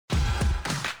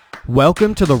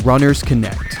Welcome to the Runners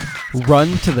Connect,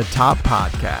 Run to the Top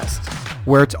podcast,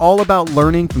 where it's all about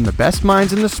learning from the best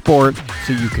minds in the sport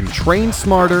so you can train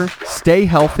smarter, stay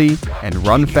healthy, and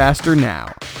run faster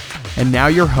now. And now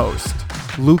your host,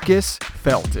 Lucas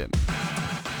Felton.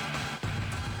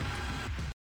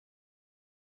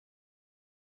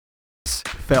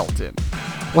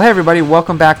 Well, hey everybody,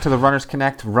 welcome back to the Runners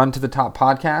Connect Run to the Top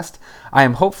podcast. I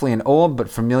am hopefully an old but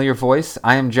familiar voice.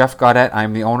 I am Jeff Gaudette. I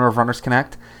am the owner of Runners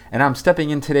Connect, and I'm stepping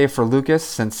in today for Lucas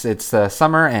since it's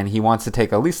summer and he wants to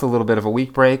take at least a little bit of a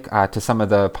week break to some of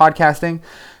the podcasting.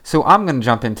 So I'm going to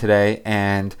jump in today,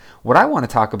 and what I want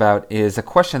to talk about is a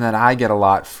question that I get a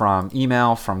lot from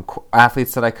email, from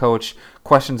athletes that I coach,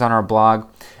 questions on our blog,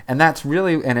 and that's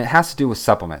really, and it has to do with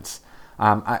supplements.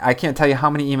 I can't tell you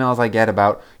how many emails I get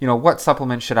about, what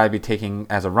supplement should I be taking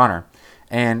as a runner?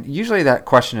 And usually that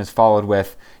question is followed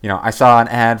with, I saw an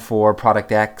ad for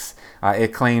product X.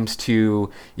 It claims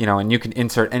to, and you can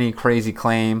insert any crazy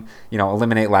claim,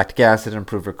 eliminate lactic acid,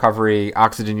 improve recovery,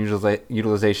 oxygen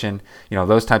utilization,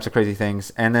 those types of crazy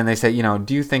things. And then they say,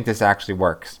 do you think this actually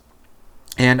works?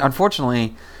 And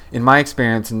unfortunately, in my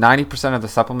experience, 90% of the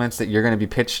supplements that you're going to be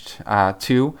pitched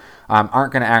to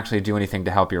aren't going to actually do anything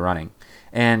to help your running.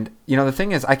 And, the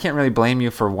thing is, I can't really blame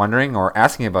you for wondering or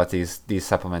asking about these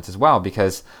supplements as well,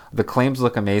 because the claims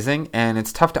look amazing and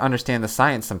it's tough to understand the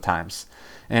science sometimes.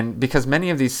 And because many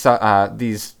of these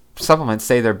supplements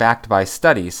say they're backed by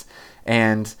studies.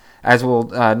 And as we'll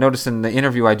notice in the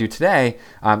interview I do today,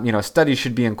 studies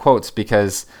should be in quotes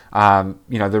because,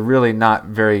 they're really not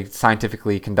very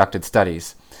scientifically conducted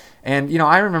studies. And,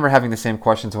 I remember having the same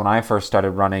questions when I first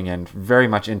started running and very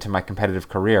much into my competitive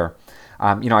career.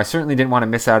 I certainly didn't want to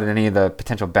miss out on any of the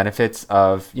potential benefits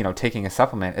of, taking a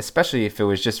supplement, especially if it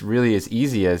was just really as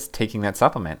easy as taking that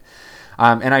supplement.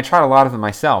 And I tried a lot of them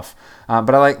myself.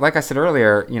 But like I said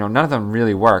earlier, none of them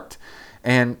really worked.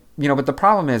 And, but the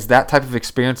problem is that type of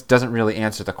experience doesn't really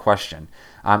answer the question,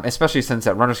 especially since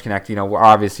at Runners Connect, we're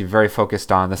obviously very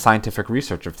focused on the scientific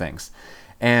research of things.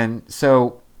 And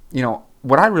so,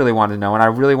 what I really want to know, and I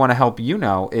really want to help you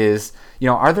know, is,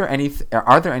 are there any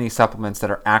supplements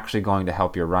that are actually going to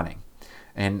help your running?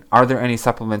 And are there any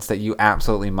supplements that you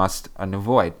absolutely must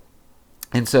avoid?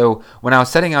 And so when I was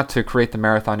setting out to create the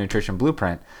Marathon Nutrition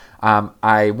Blueprint,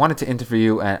 I wanted to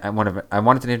interview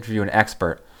an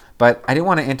expert, but I didn't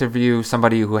want to interview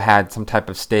somebody who had some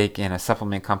type of stake in a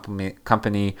supplement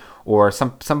company or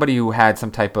somebody who had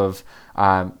some type of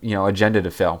agenda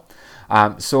to fill.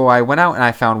 So I went out and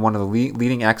I found one of the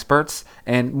leading experts,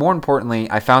 and more importantly,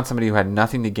 I found somebody who had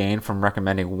nothing to gain from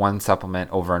recommending one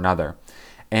supplement over another.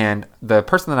 And the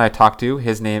person that I talked to,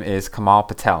 his name is Kamal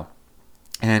Patel.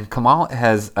 And Kamal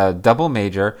has a double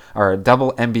major, or a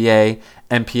double MBA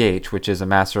MPH, which is a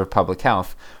Master of Public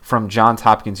Health, from Johns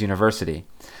Hopkins University.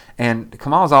 And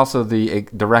Kamal is also the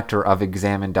director of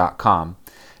Examine.com.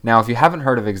 Now, if you haven't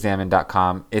heard of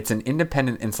Examine.com, it's an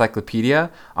independent encyclopedia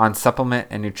on supplement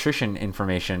and nutrition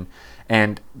information.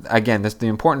 And again, the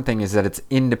important thing is that it's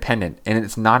independent and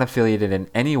it's not affiliated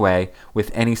in any way with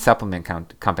any supplement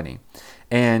company.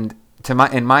 And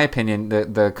in my opinion,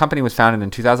 the company was founded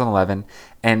in 2011,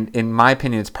 and in my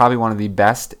opinion, it's probably one of the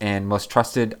best and most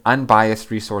trusted, unbiased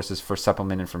resources for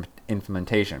supplement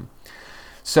implementation.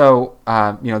 So,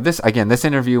 this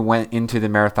interview went into the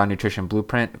Marathon Nutrition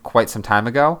Blueprint quite some time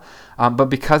ago, but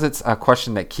because it's a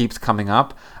question that keeps coming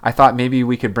up, I thought maybe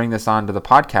we could bring this onto the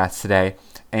podcast today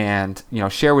and,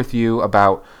 share with you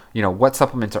about, what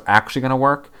supplements are actually going to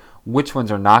work, which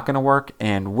ones are not going to work,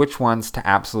 and which ones to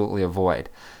absolutely avoid.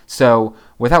 So,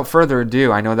 without further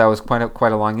ado, I know that was quite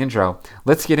a long intro.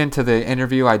 Let's get into the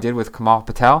interview I did with Kamal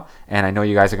Patel, and I know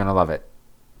you guys are going to love it.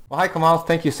 Well, hi, Kamal.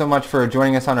 Thank you so much for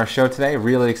joining us on our show today.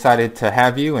 Really excited to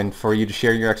have you and for you to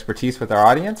share your expertise with our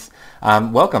audience.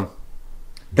 Welcome.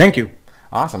 Thank you.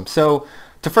 Awesome. So,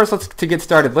 to get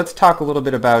started, let's talk a little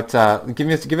bit about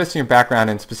give us your background,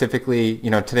 and specifically,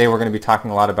 today we're going to be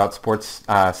talking a lot about sports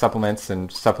supplements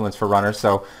and supplements for runners.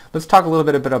 So, let's talk a little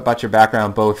bit about your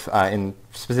background, both in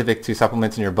specific to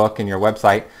supplements in your book and your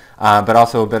website, but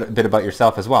also a bit about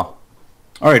yourself as well.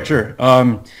 All right, sure.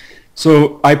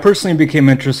 So I personally became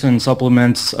interested in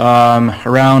supplements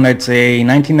around, I'd say,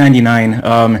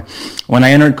 1999. When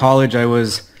I entered college, I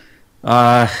was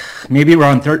maybe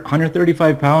around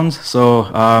 135 pounds, so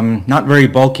not very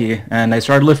bulky, and I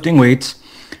started lifting weights.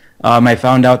 I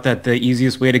found out that the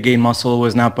easiest way to gain muscle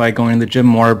was not by going to the gym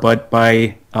more, but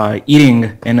by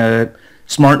eating in a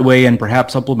smart way and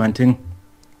perhaps supplementing.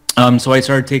 So I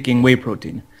started taking whey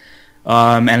protein.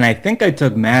 And I think I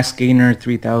took Mass Gainer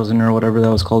 3000 or whatever that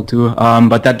was called too,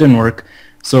 but that didn't work.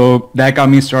 So that got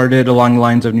me started along the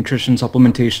lines of nutrition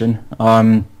supplementation.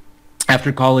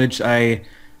 after college, I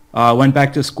went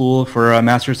back to school for a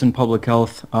master's in public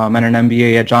health and an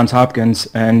MBA at Johns Hopkins,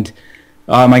 and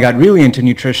I got really into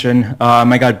nutrition.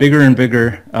 I got bigger and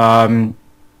bigger,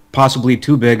 possibly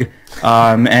too big,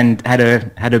 and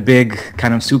had a big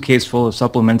kind of suitcase full of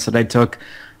supplements that I took.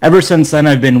 Ever since then,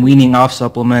 I've been weaning off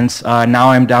supplements.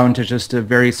 Now I'm down to just a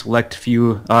very select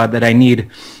few that I need.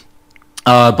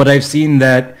 But I've seen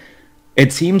that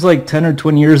it seems like 10 or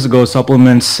 20 years ago,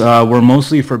 supplements were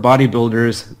mostly for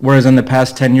bodybuilders, whereas in the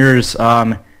past 10 years,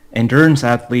 endurance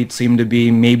athletes seem to be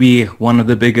maybe one of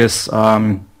the biggest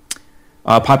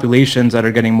populations that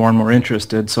are getting more and more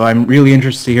interested. So I'm really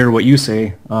interested to hear what you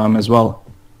say as well.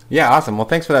 Yeah, awesome. Well,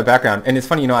 thanks for that background. And it's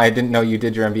funny, I didn't know you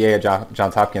did your MBA at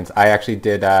Johns Hopkins. I actually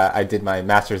did. I did my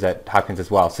master's at Hopkins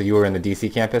as well. So you were in the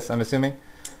DC campus, I'm assuming.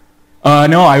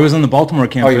 No, I was in the Baltimore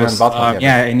campus. Oh, you were in Baltimore campus.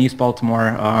 Yeah, in East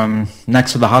Baltimore,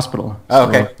 next to the hospital. Oh,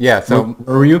 okay. Yeah. So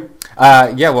where were you?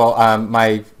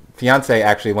 My fiance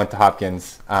actually went to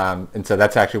Hopkins, and so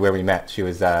that's actually where we met. She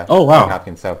was oh, wow. in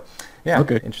Hopkins. So yeah,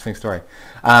 okay. Interesting story.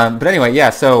 But anyway,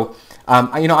 yeah. So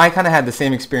I kind of had the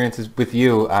same experiences with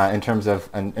you in terms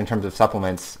of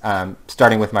supplements.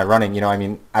 Starting with my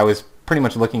running, I was pretty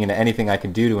much looking into anything I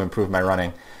could do to improve my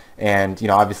running, and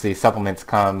obviously supplements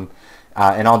come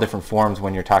in all different forms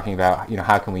when you're talking about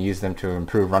how can we use them to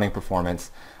improve running performance.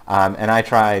 And I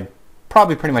tried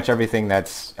probably pretty much everything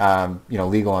that's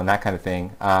legal and that kind of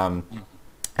thing. I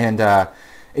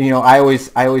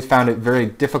always found it very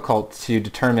difficult to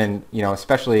determine,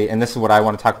 especially, and this is what I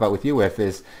want to talk about with you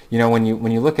is, when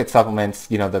you look at supplements,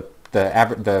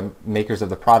 the makers of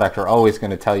the product are always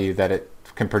going to tell you that it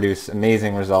can produce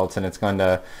amazing results and it's going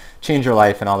to change your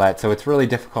life and all that. So it's really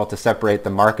difficult to separate the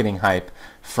marketing hype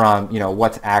from,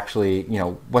 what's actually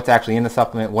in the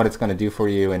supplement, what it's going to do for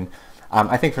you. And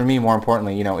I think for me, more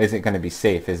importantly, is it going to be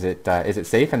safe? Is it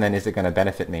safe? And then is it going to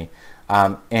benefit me?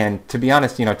 And to be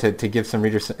honest, to give some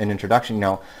readers an introduction,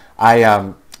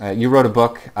 you wrote a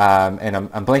book, and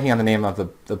I'm blanking on the name of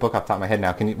the book off the top of my head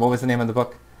now. What was the name of the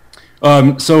book?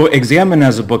 So Examine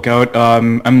has a book out.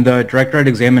 I'm the director at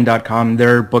examine.com.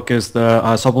 Their book is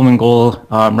the Supplement Goal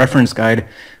Reference Guide.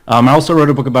 I also wrote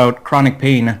a book about chronic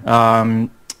pain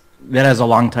that has a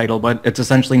long title, but it's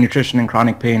essentially nutrition and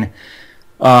chronic pain.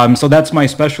 So that's my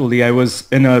specialty. I was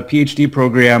in a PhD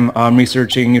program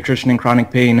researching nutrition and chronic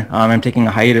pain. I'm taking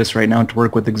a hiatus right now to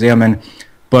work with Examine.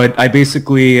 But I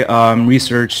basically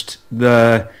researched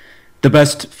the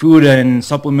best food and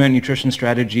supplement nutrition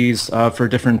strategies for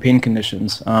different pain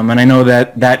conditions. And I know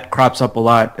that crops up a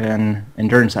lot in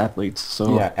endurance athletes.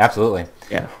 So yeah, absolutely.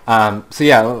 Yeah.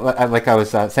 Like I was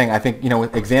saying, I think,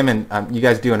 with Examine, you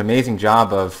guys do an amazing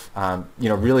job of,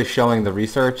 really showing the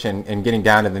research and getting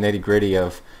down to the nitty gritty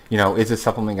of, is this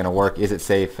supplement going to work? Is it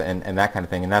safe? And that kind of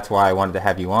thing. And that's why I wanted to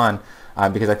have you on.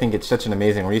 Because I think it's such an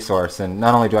amazing resource, and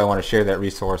not only do I want to share that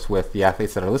resource with the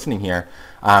athletes that are listening here,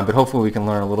 but hopefully we can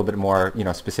learn a little bit more,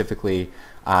 specifically,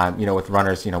 with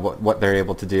runners, what they're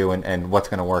able to do and what's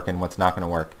going to work and what's not going to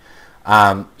work.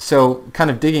 So, kind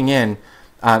of digging in,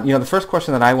 the first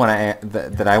question that I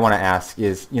want to ask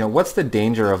is, what's the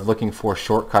danger of looking for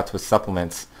shortcuts with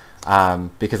supplements?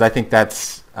 Because I think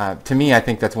that's to me, I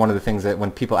think that's one of the things that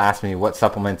when people ask me what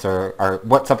supplements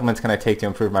what supplements can I take to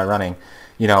improve my running.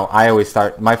 I always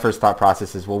start, my first thought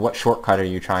process is, well, what shortcut are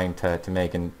you trying to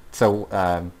make? And so,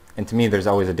 and to me, there's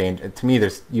always a danger. To me,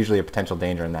 there's usually a potential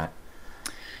danger in that.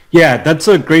 Yeah, that's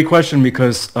a great question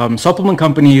because supplement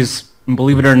companies,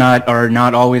 believe it or not, are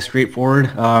not always straightforward.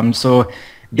 So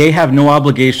they have no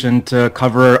obligation to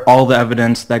cover all the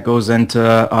evidence that goes into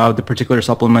the particular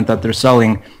supplement that they're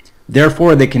selling.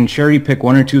 Therefore, they can cherry pick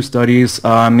one or two studies,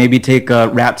 maybe take a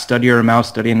rat study or a mouse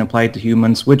study and apply it to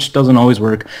humans, which doesn't always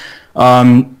work.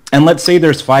 And let's say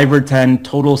there's 5 or 10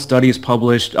 total studies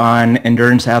published on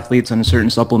endurance athletes on a certain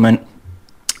supplement.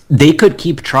 They could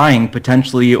keep trying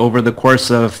potentially over the course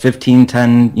of 15,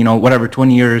 10,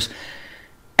 20 years.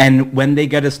 And when they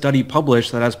get a study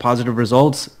published that has positive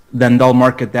results, then they'll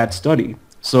market that study.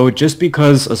 So just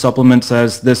because a supplement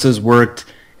says this has worked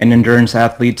in endurance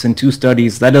athletes in 2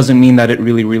 studies, that doesn't mean that it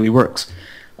really, really works.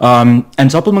 And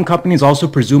supplement companies also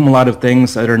presume a lot of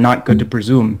things that are not good to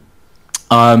presume.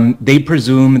 They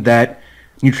presume that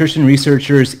nutrition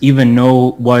researchers even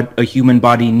know what a human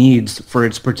body needs for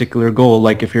its particular goal,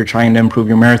 like if you're trying to improve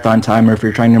your marathon time or if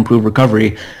you're trying to improve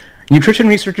recovery. Nutrition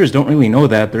researchers don't really know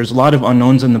that. There's a lot of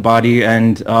unknowns in the body,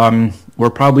 and we're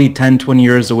probably 10, 20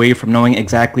 years away from knowing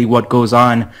exactly what goes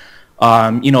on.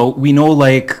 We know,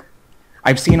 like,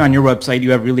 I've seen on your website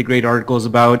you have really great articles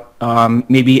about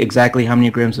maybe exactly how many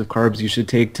grams of carbs you should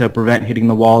take to prevent hitting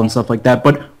the wall and stuff like that,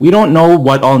 but we don't know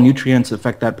what all nutrients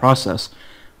affect that process.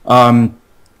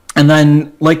 And And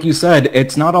then, like you said,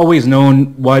 it's not always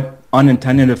known what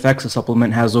unintended effects a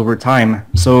supplement has over time.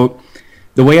 So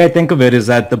the way I think of it is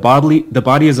that the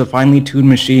body is a finely tuned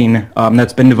machine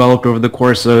that's been developed over the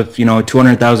course of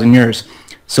 200,000 years.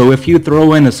 So if you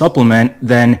throw in a supplement,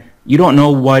 then you don't know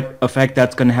what effect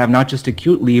that's going to have, not just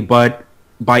acutely, but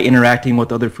by interacting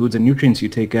with other foods and nutrients you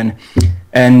take in.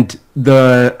 And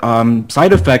the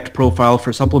side effect profile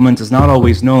for supplements is not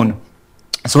always known.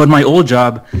 So in my old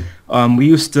job, we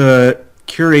used to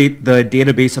curate the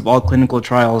database of all clinical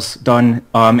trials done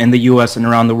in the U.S. and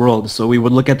around the world. So we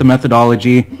would look at the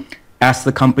methodology, ask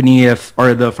the company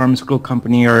or the pharmaceutical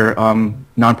company or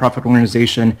nonprofit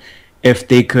organization if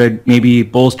they could maybe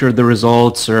bolster the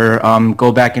results or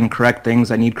go back and correct things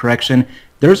that need correction.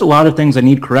 There's a lot of things that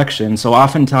need correction. So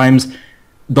oftentimes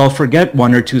they'll forget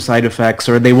one or two side effects,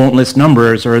 or they won't list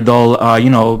numbers, or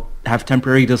they'll have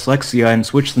temporary dyslexia and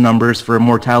switch the numbers for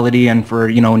mortality and for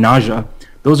nausea.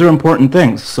 Those are important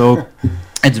things. So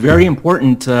it's very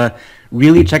important to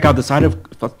really check out the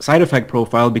side effect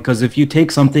profile, because if you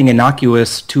take something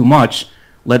innocuous too much,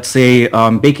 let's say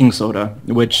baking soda,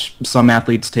 which some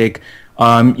athletes take,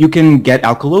 you can get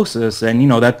alkalosis, and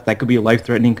that could be a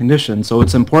life-threatening condition. So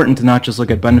it's important to not just look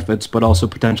at benefits, but also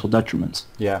potential detriments.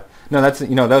 Yeah. No, that's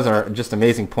those are just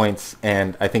amazing points,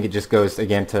 and I think it just goes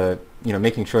again to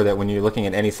making sure that when you're looking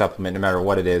at any supplement, no matter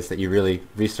what it is, that you really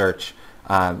research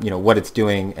what it's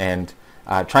doing, and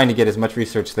trying to get as much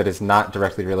research that is not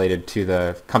directly related to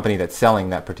the company that's selling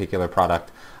that particular product,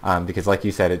 because like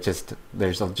you said,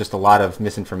 there's just a lot of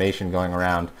misinformation going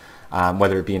around,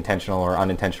 whether it be intentional or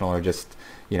unintentional, or just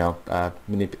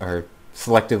or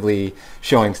selectively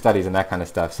showing studies and that kind of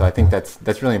stuff. So I think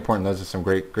that's really important. Those are some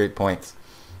great points.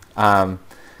 Kind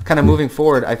of moving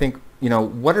forward, I think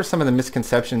what are some of the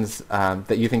misconceptions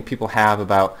that you think people have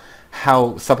about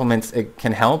how supplements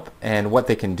can help and what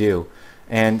they can do?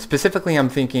 And specifically, I'm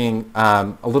thinking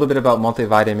a little bit about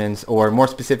multivitamins, or more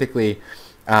specifically,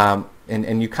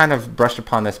 and you kind of brushed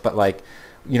upon this, but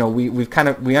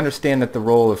we understand that the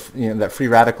role of that free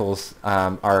radicals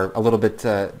are a little bit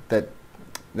that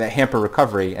hamper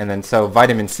recovery, and then so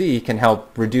vitamin C can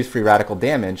help reduce free radical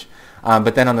damage.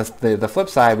 But then on the flip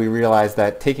side, we realize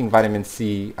that taking vitamin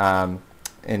C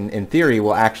in theory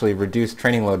will actually reduce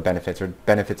training load benefits, or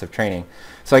benefits of training.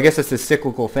 So I guess it's this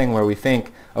cyclical thing where we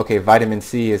think, okay, vitamin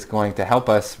C is going to help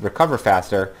us recover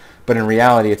faster, but in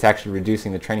reality it's actually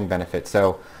reducing the training benefit.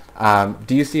 So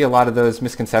do you see a lot of those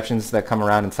misconceptions that come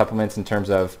around in supplements in terms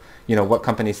of what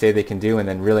companies say they can do, and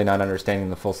then really not understanding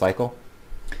the full cycle?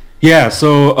 Yeah,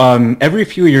 so every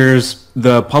few years,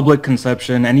 the public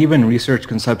conception and even research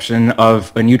conception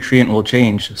of a nutrient will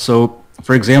change. So,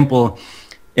 for example,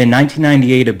 in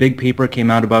 1998, a big paper came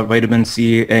out about vitamin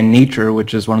C in Nature,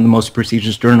 which is one of the most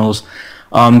prestigious journals,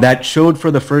 that showed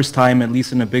for the first time, at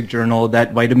least in a big journal,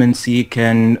 that vitamin C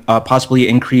can possibly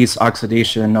increase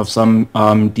oxidation of some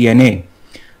DNA.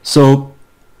 So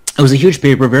it was a huge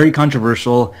paper, very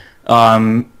controversial.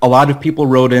 A lot of people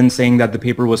wrote in saying that the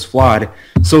paper was flawed.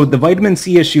 So the vitamin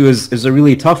C issue is a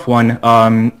really tough one.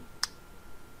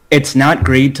 It's not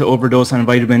great to overdose on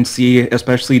vitamin C,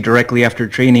 especially directly after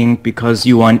training, because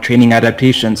you want training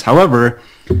adaptations. However,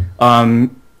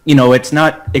 it's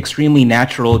not extremely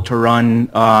natural to run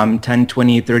 10,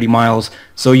 20, 30 miles.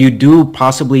 So you do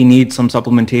possibly need some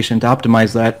supplementation to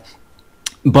optimize that.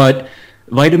 But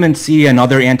vitamin C and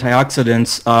other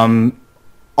antioxidants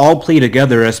all play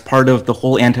together as part of the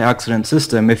whole antioxidant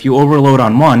system. If you overload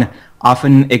on one,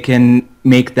 often it can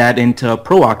make that into a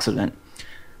pro-oxidant.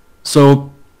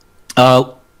 So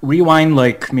rewind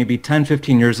maybe 10,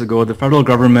 15 years ago, the federal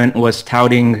government was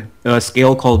touting a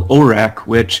scale called ORAC,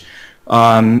 which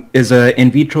is an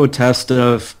in vitro test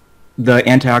of the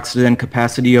antioxidant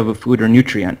capacity of a food or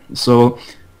nutrient. So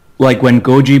like when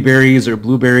goji berries or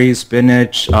blueberries,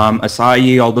 spinach,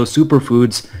 acai, all those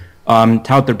superfoods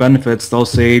tout their benefits, they'll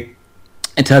say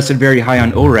it tested very high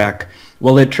on ORAC.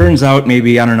 Well, it turns out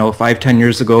maybe, 5, 10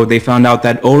 years ago, they found out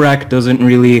that ORAC doesn't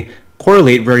really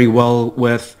correlate very well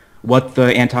with what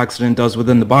the antioxidant does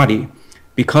within the body,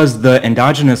 because the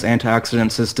endogenous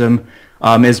antioxidant system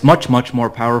is much, much more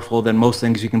powerful than most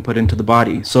things you can put into the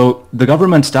body. So the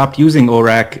government stopped using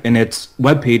ORAC in its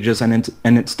web pages and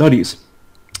in its studies,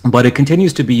 but it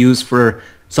continues to be used for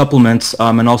supplements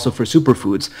and also for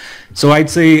superfoods. So I'd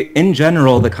say in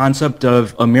general, the concept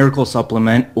of a miracle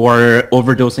supplement or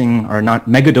overdosing or not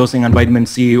megadosing on vitamin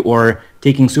C or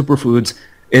taking superfoods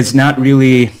is not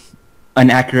really an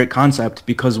accurate concept,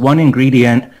 because one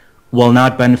ingredient will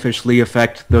not beneficially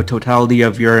affect the totality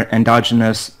of your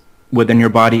endogenous within your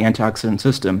body antioxidant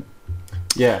system.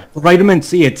 Yeah. For vitamin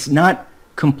C, it's not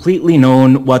completely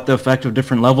known what the effect of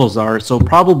different levels are. So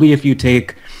probably if you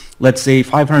take, let's say,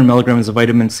 500 milligrams of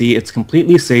vitamin C, it's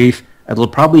completely safe. It'll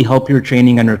probably help your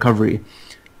training and recovery.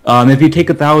 If you take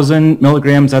 1,000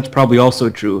 milligrams, that's probably also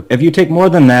true. If you take more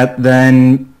than that,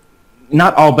 then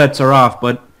not all bets are off,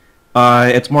 but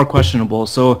it's more questionable.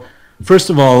 So first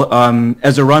of all,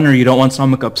 as a runner, you don't want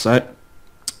stomach upset.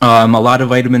 A lot of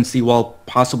vitamin C will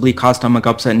possibly cause stomach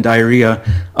upset and diarrhea.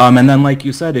 And then, like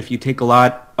you said, if you take a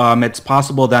lot, it's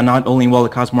possible that not only will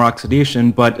it cause more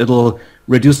oxidation, but it'll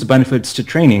reduce the benefits to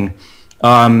training.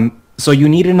 So you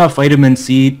need enough vitamin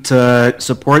C to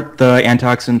support the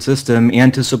antioxidant system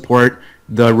and to support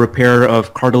the repair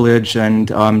of cartilage and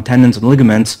tendons and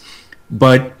ligaments.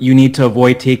 But you need to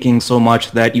avoid taking so much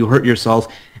that you hurt yourself.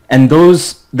 And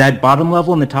that bottom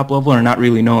level and the top level are not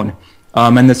really known.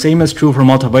 And the same is true for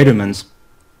multivitamins.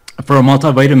 For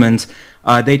multivitamins,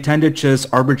 they tend to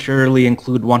just arbitrarily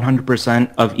include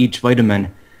 100% of each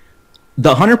vitamin.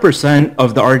 The 100%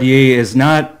 of the RDA is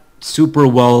not super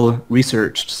well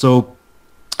researched. So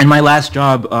in my last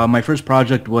job, my first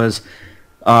project was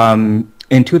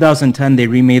in 2010, they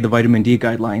remade the vitamin D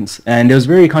guidelines, and it was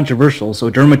very controversial. So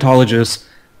dermatologists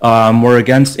were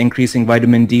against increasing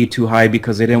vitamin D too high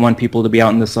because they didn't want people to be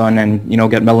out in the sun and,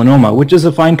 get melanoma, which is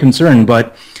a fine concern,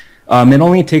 but it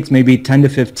only takes maybe 10 to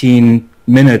 15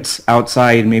 minutes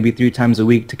outside, maybe 3 times a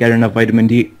week to get enough vitamin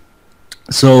D.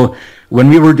 So when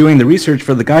we were doing the research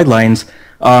for the guidelines,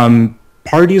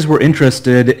 parties were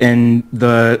interested in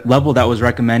the level that was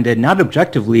recommended, not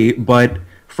objectively, but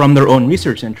from their own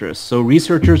research interests. So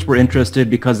researchers were interested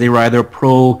because they were either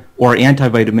pro or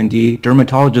anti-vitamin D.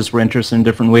 Dermatologists were interested in a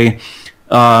different way.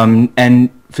 And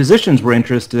physicians were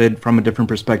interested from a different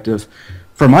perspective.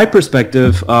 From my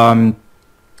perspective,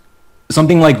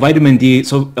 something like vitamin D.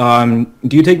 So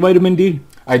do you take vitamin D?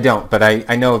 I don't, but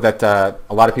I know that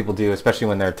a lot of people do, especially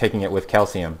when they're taking it with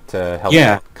calcium to help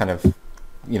kind of,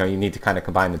 you need to kind of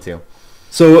combine the two.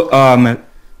 So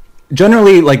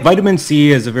generally, like vitamin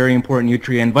C is a very important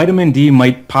nutrient. Vitamin D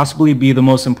might possibly be the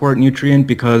most important nutrient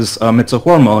because it's a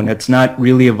hormone. It's not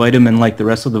really a vitamin like the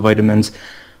rest of the vitamins.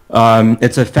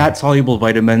 It's a fat-soluble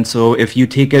vitamin, so if you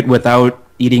take it without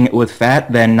eating it with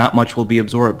fat, then not much will be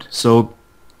absorbed. So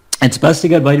it's best to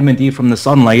get vitamin D from the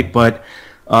sunlight, but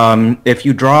if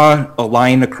you draw a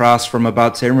line across from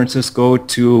about San Francisco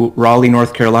to Raleigh,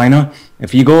 North Carolina,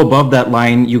 if you go above that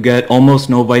line, you get almost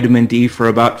no vitamin D for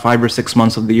about 5 or 6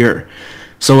 months of the year.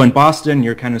 So in Boston,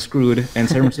 you're kind of screwed. In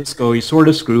San Francisco, you're sort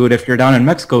of screwed. If you're down in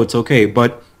Mexico, it's okay.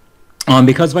 But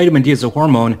because vitamin D is a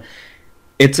hormone,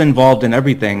 it's involved in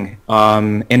everything,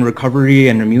 in recovery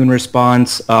and immune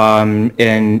response,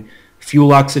 in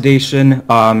fuel oxidation.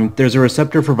 There's a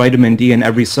receptor for vitamin D in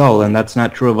every cell, and that's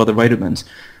not true of other vitamins.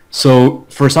 So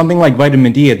for something like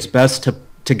vitamin D, it's best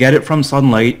to get it from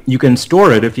sunlight. You can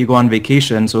store it if you go on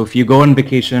vacation. So if you go on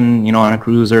vacation, on a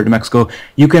cruise or to Mexico,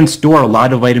 you can store a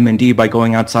lot of vitamin D by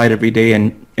going outside every day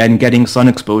and getting sun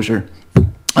exposure.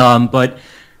 But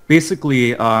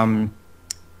basically, my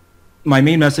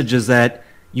main message is that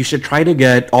you should try to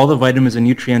get all the vitamins and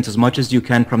nutrients as much as you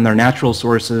can from their natural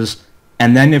sources.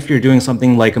 And then if you're doing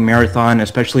something like a marathon,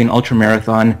 especially an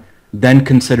ultramarathon, then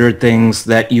consider things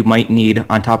that you might need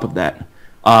on top of that.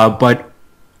 But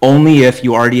only if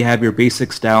you already have your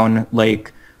basics down,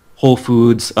 like whole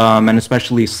foods and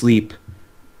especially sleep,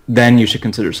 then you should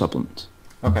consider supplements.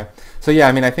 Okay. So yeah,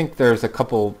 I think there's a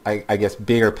couple, I guess,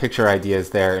 bigger picture ideas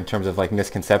there in terms of like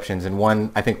misconceptions. And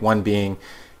one being,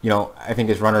 I think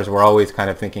as runners, we're always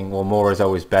kind of thinking, well, more is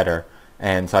always better.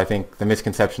 And so I think the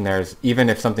misconception there is even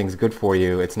if something's good for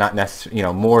you, it's not necessary,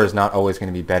 more is not always going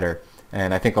to be better.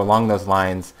 And I think along those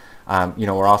lines,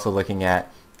 we're also looking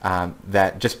at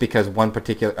that just because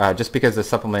the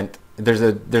supplement, there's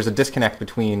a disconnect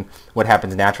between what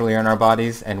happens naturally in our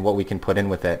bodies and what we can put in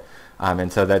with it.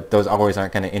 And so that those always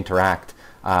aren't going to interact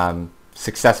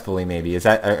successfully maybe.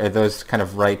 Are those kind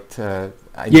of right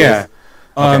ideas? Yeah.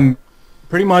 Okay.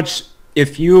 Pretty much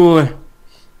if you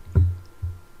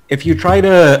try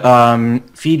to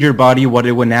feed your body what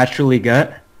it would naturally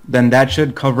get, then that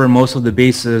should cover most of the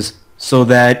bases so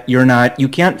that you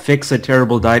can't fix a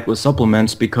terrible diet with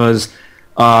supplements because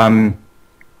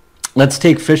let's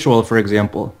take fish oil, for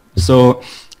example. So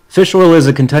fish oil is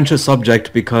a contentious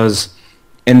subject because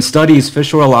in studies,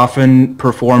 fish oil often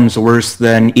performs worse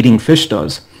than eating fish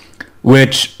does,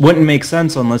 which wouldn't make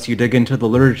sense unless you dig into the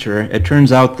literature. It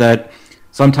turns out that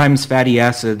sometimes fatty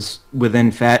acids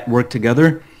within fat work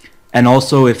together. And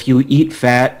also, if you eat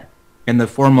fat in the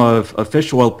form of a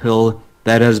fish oil pill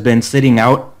that has been sitting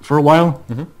out for a while,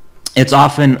 it's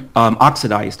often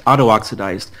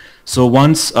auto-oxidized. So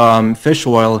once fish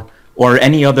oil or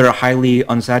any other highly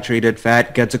unsaturated fat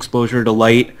gets exposure to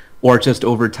light or just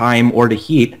over time or to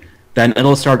heat, then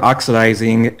it'll start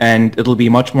oxidizing, and it'll be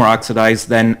much more oxidized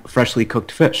than freshly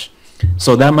cooked fish.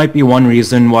 So that might be one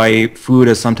reason why food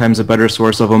is sometimes a better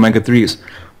source of omega-3s.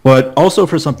 But also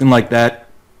for something like that,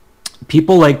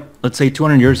 people like, let's say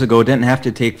 200 years ago, didn't have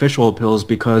to take fish oil pills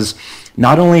because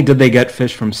not only did they get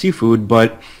fish from seafood,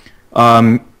 but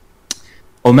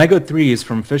omega-3s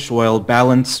from fish oil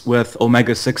balance with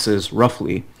omega-6s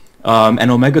roughly. And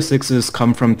omega-6s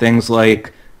come from things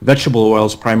like vegetable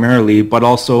oils primarily, but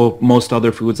also most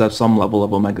other foods have some level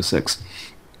of omega-6.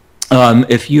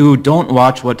 If you don't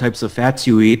watch what types of fats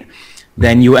you eat,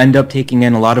 then you end up taking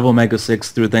in a lot of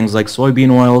omega-6 through things like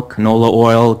soybean oil, canola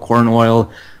oil, corn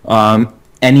oil,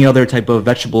 any other type of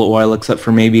vegetable oil except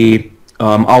for maybe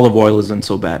olive oil isn't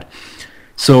so bad.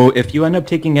 So if you end up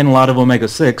taking in a lot of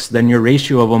omega-6, then your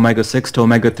ratio of omega-6 to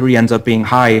omega-3 ends up being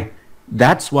high.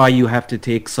 That's why you have to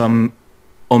take some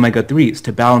omega-3s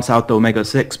to balance out the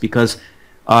omega-6, because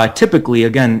typically,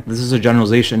 again, this is a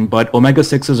generalization, but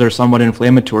omega-6s are somewhat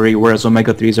inflammatory, whereas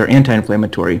omega-3s are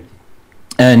anti-inflammatory.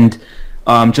 And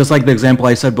just like the example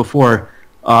I said before,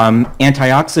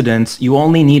 antioxidants, you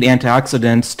only need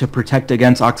antioxidants to protect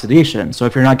against oxidation. So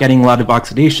if you're not getting a lot of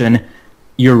oxidation,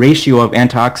 your ratio of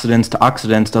antioxidants to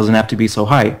oxidants doesn't have to be so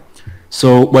high.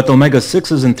 So with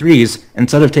omega-6s and 3s,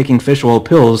 instead of taking fish oil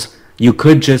pills, you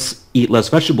could just eat less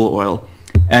vegetable oil.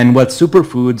 And with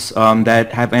superfoods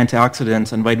that have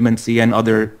antioxidants and vitamin C and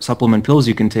other supplement pills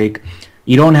you can take,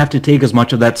 you don't have to take as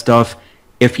much of that stuff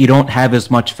if you don't have as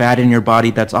much fat in your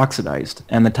body that's oxidized.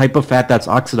 And the type of fat that's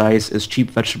oxidized is cheap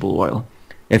vegetable oil.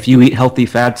 If you eat healthy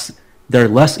fats, they're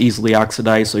less easily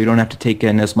oxidized, so you don't have to take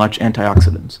in as much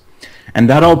antioxidants. And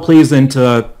that all plays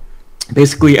into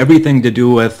basically everything to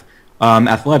do with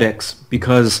athletics,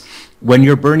 because when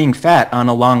you're burning fat on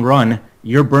a long run,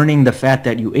 you're burning the fat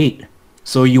that you ate.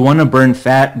 So you want to burn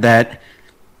fat that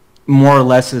more or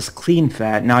less is clean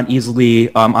fat, not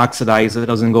easily oxidized. It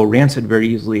doesn't go rancid very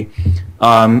easily.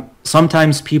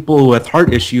 Sometimes people with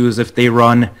heart issues, if they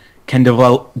run, can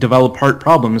develop heart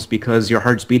problems because your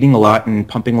heart's beating a lot and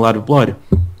pumping a lot of blood.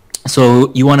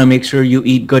 So you want to make sure you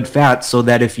eat good fats so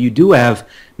that if you do have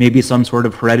maybe some sort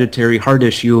of hereditary heart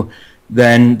issue,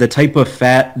 then the type of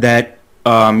fat that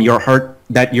your heart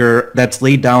that's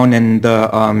laid down in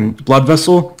the blood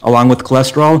vessel along with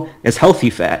cholesterol is healthy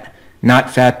fat,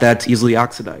 not fat that's easily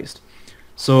oxidized.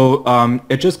 So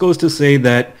it just goes to say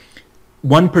that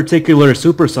one particular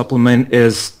super supplement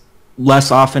is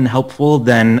less often helpful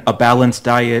than a balanced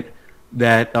diet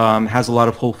that has a lot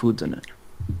of whole foods in it.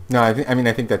 No, I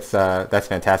think that's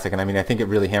fantastic, and I think it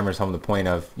really hammers home the point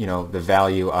of the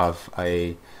value of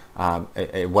a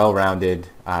well-rounded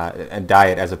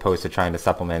diet as opposed to trying to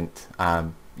supplement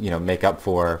make up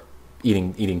for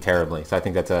eating terribly. So I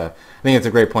think that's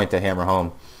a great point to hammer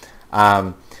home.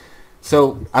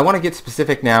 So I want to get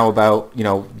specific now about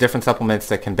different supplements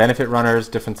that can benefit runners,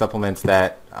 different supplements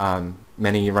that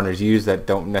many runners use that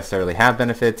don't necessarily have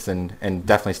benefits, and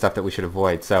definitely stuff that we should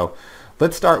avoid. So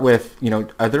let's start with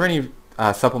are there any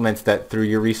supplements that through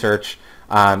your research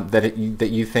that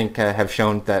you think have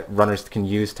shown that runners can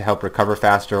use to help recover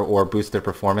faster or boost their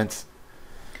performance?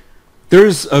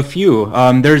 There's a few.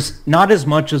 There's not as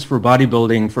much as for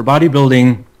bodybuilding. For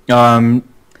bodybuilding,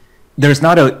 there's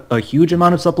not a huge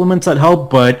amount of supplements that help,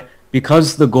 but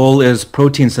because the goal is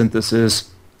protein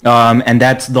synthesis, and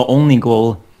that's the only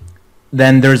goal,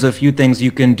 then there's a few things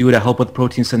you can do to help with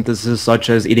protein synthesis, such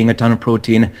as eating a ton of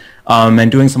protein,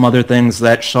 and doing some other things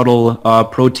that shuttle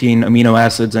protein, amino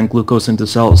acids, and glucose into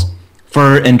cells.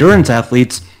 For endurance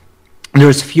athletes,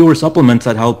 there's fewer supplements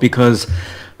that help because,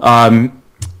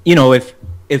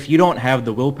 if you don't have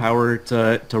the willpower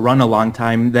to run a long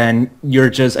time, then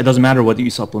it doesn't matter what you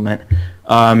supplement.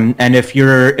 And if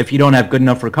you don't have good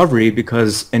enough recovery,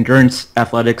 because endurance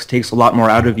athletics takes a lot more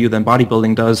out of you than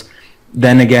bodybuilding does,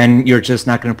 then again, you're just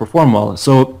not going to perform well.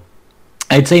 So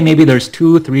I'd say maybe there's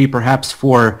 2, 3, perhaps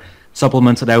 4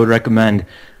 supplements that I would recommend.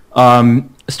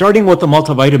 Starting with the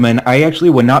multivitamin, I actually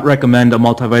would not recommend a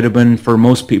multivitamin for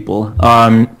most people.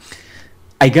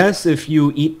 I guess if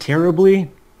you eat terribly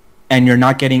and you're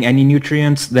not getting any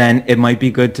nutrients, then it might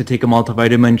be good to take a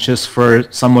multivitamin just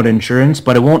for somewhat insurance,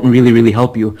 but it won't really, really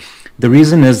help you. The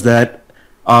reason is that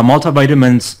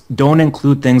multivitamins don't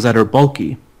include things that are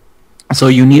bulky. So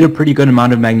you need a pretty good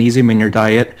amount of magnesium in your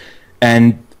diet,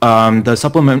 and the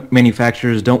supplement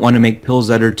manufacturers don't want to make pills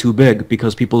that are too big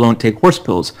because people don't take horse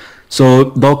pills. So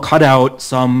they'll cut out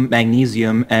some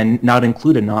magnesium and not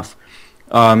include enough.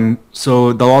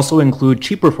 So they'll also include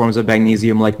cheaper forms of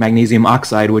magnesium like magnesium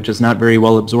oxide, which is not very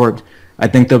well absorbed. I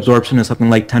think the absorption is something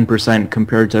like 10%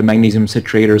 compared to magnesium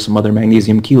citrate or some other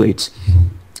magnesium chelates.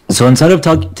 So instead of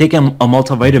taking a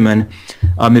multivitamin,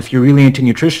 if you're really into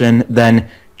nutrition, then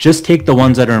just take the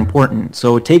ones that are important.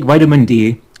 So take vitamin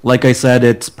D. Like I said,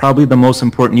 it's probably the most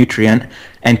important nutrient,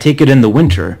 and take it in the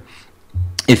winter.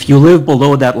 If you live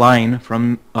below that line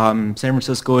from San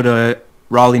Francisco to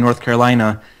Raleigh, North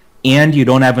Carolina, and you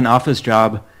don't have an office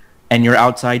job, and you're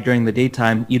outside during the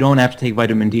daytime, you don't have to take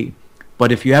vitamin D.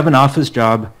 But if you have an office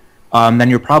job, then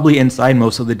you're probably inside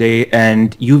most of the day,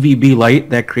 and UVB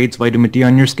light that creates vitamin D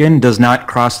on your skin does not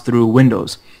cross through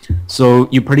windows. So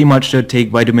you pretty much should take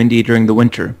vitamin D during the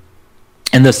winter.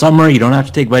 In the summer, you don't have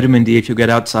to take vitamin D if you get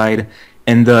outside.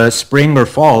 In the spring or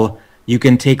fall, you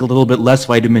can take a little bit less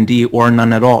vitamin D or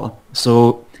none at all.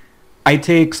 So I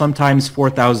take sometimes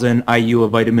 4,000 IU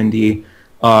of vitamin D.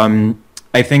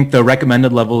 I think the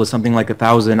recommended level is something like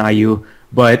 1,000 IU,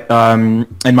 but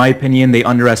in my opinion, they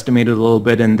underestimated a little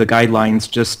bit in the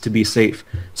guidelines just to be safe.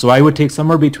 So I would take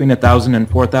somewhere between 1,000 and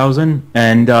 4,000,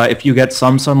 and if you get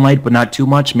some sunlight but not too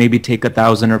much, maybe take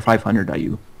 1,000 or 500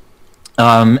 IU.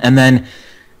 And then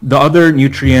the other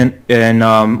nutrient in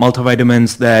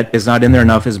multivitamins that is not in there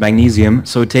enough is magnesium.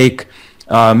 So take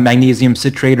magnesium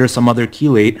citrate or some other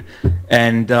chelate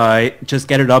and just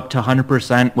get it up to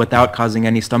 100% without causing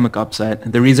any stomach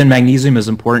upset. The reason magnesium is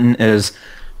important is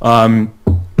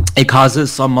it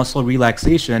causes some muscle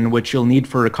relaxation, which you'll need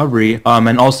for recovery.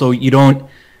 And also you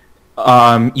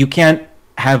can't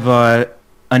have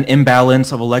an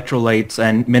imbalance of electrolytes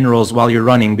and minerals while you're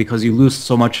running because you lose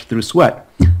so much through sweat.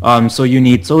 So you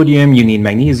need sodium, you need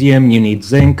magnesium, you need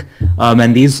zinc,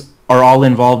 and these are all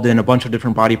involved in a bunch of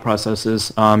different body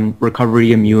processes,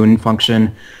 recovery, immune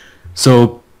function.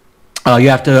 So you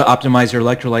have to optimize your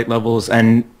electrolyte levels,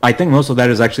 and I think most of that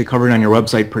is actually covered on your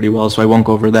website pretty well, so I won't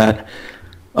go over that.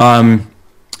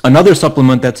 Another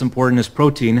supplement that's important is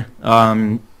protein.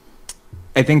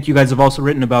 I think you guys have also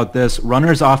written about this.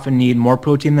 Runners often need more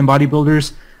protein than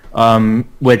bodybuilders,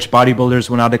 which bodybuilders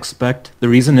will not expect. The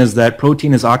reason is that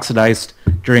protein is oxidized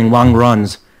during long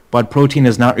runs, but protein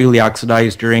is not really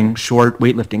oxidized during short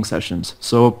weightlifting sessions.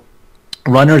 So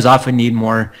runners often need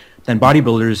more than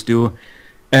bodybuilders do.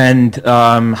 And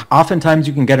oftentimes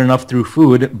you can get enough through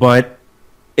food, but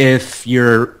if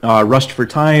you're rushed for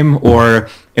time or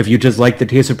if you just like the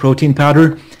taste of protein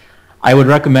powder, I would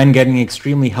recommend getting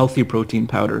extremely healthy protein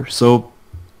powder. So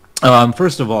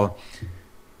first of all,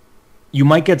 you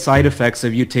might get side effects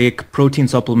if you take protein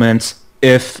supplements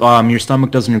if your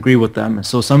stomach doesn't agree with them.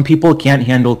 So some people can't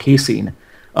handle casein.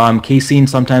 Casein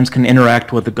sometimes can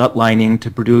interact with the gut lining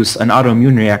to produce an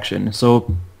autoimmune reaction.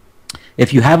 So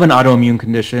if you have an autoimmune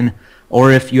condition,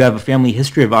 or if you have a family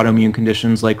history of autoimmune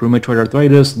conditions like rheumatoid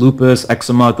arthritis, lupus,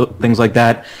 eczema, things like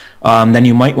that, then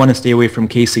you might want to stay away from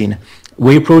casein.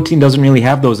 Whey protein doesn't really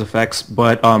have those effects,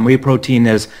 but whey protein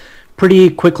is pretty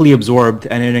quickly absorbed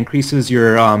and it increases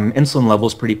your insulin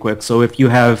levels pretty quick. So if you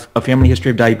have a family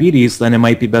history of diabetes, then it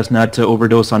might be best not to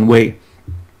overdose on whey.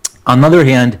 On the other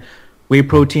hand, whey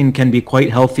protein can be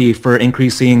quite healthy for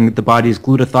increasing the body's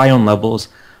glutathione levels.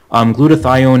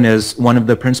 Glutathione is one of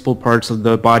the principal parts of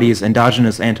the body's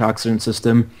endogenous antioxidant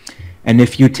system. And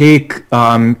if you take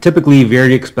typically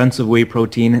very expensive whey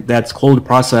protein that's cold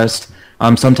processed,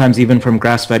 sometimes even from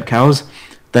grass-fed cows,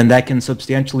 then that can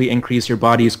substantially increase your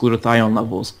body's glutathione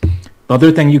levels. The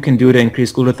other thing you can do to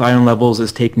increase glutathione levels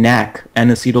is take NAC,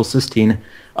 N-acetylcysteine,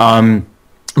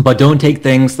 but don't take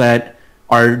things that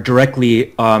are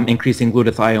directly increasing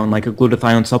glutathione, like a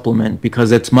glutathione supplement,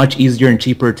 because it's much easier and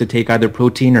cheaper to take either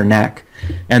protein or NAC.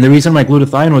 And the reason why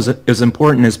glutathione is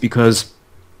important is because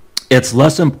it's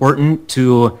less important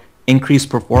to increase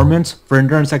performance for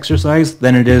endurance exercise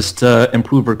than it is to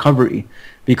improve recovery,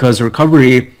 because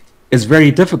recovery is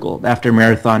very difficult after a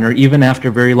marathon or even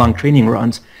after very long training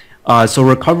runs. So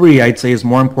recovery, I'd say, is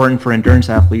more important for endurance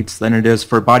athletes than it is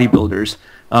for bodybuilders.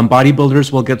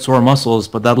 Bodybuilders will get sore muscles,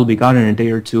 but that'll be gone in a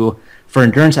day or two. For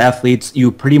endurance athletes,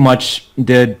 you pretty much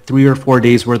did 3 or 4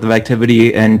 days worth of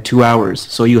activity in 2 hours.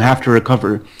 So you have to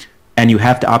recover and you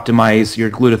have to optimize your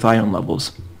glutathione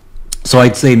levels. So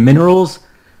I'd say minerals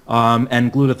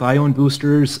and glutathione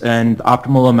boosters and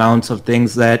optimal amounts of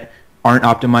things that aren't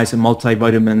optimized in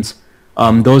multivitamins.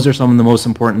 Those are some of the most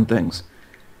important things.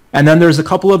 And then there's a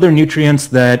couple other nutrients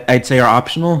that I'd say are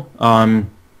optional.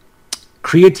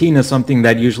 Creatine is something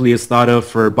that usually is thought of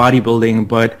for bodybuilding,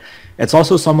 but it's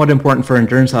also somewhat important for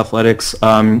endurance athletics.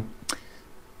 I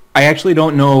actually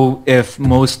don't know if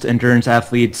most endurance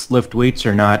athletes lift weights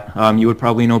or not. You would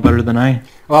probably know better than I.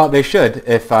 Well, they should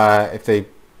if they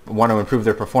want to improve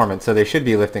their performance. So they should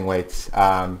be lifting weights.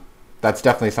 That's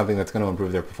definitely something that's going to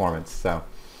improve their performance. So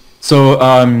So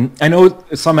I know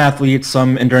some athletes,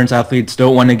 some endurance athletes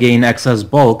don't want to gain excess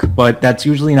bulk, but that's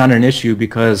usually not an issue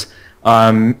because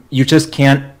you just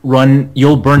can't run.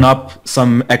 You'll burn up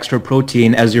some extra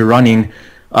protein as you're running.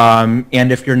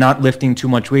 And if you're not lifting too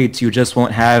much weights, you just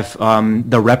won't have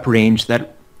the rep range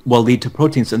that will lead to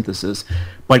protein synthesis.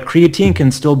 But creatine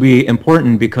can still be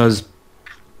important because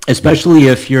especially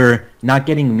if you're not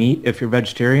getting meat, if you're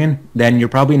vegetarian, then you're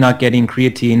probably not getting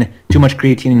too much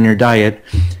creatine in your diet.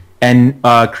 And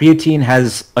creatine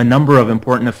has a number of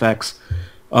important effects.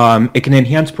 It can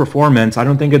enhance performance. I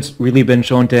don't think it's really been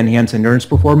shown to enhance endurance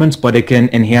performance, but it can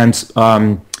enhance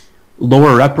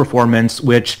lower rep performance,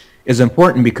 which is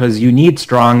important because you need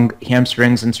strong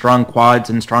hamstrings and strong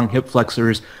quads and strong hip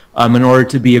flexors in order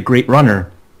to be a great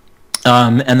runner.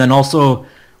 And then also,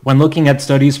 when looking at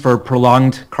studies for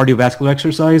prolonged cardiovascular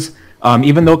exercise,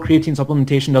 even though creatine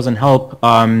supplementation doesn't help,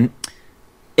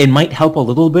 it might help a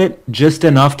little bit, just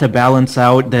enough to balance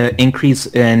out the increase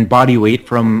in body weight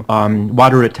from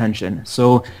water retention.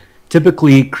 So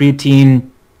typically creatine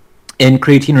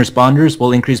responders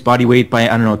will increase body weight by,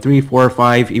 3, 4, or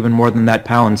 5, even more than that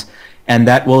pounds. And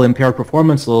that will impair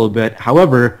performance a little bit.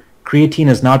 However, creatine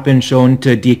has not been shown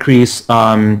to decrease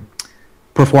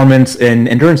performance in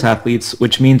endurance athletes,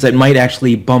 which means it might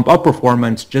actually bump up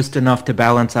performance just enough to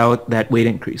balance out that weight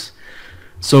increase.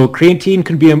 So creatine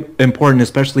can be important,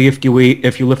 especially if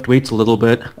you lift weights a little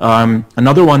bit.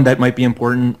 Another one that might be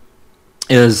important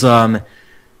is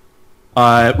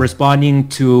responding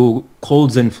to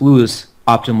colds and flus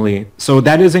optimally. So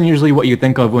that isn't usually what you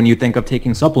think of when you think of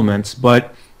taking supplements,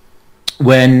 but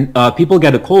when people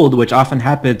get a cold, which often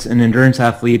happens in endurance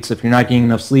athletes, if you're not getting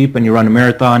enough sleep and you run a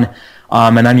marathon,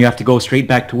 and then you have to go straight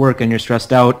back to work and you're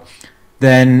stressed out,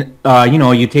 then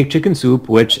you take chicken soup,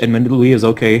 which admittedly is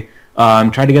okay.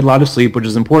 Try to get a lot of sleep, which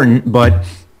is important, but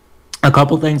a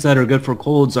couple things that are good for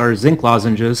colds are zinc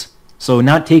lozenges. So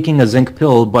not taking a zinc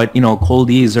pill, but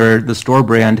Coldies or the store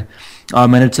brand,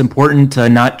 and it's important to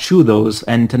not chew those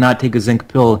and to not take a zinc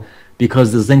pill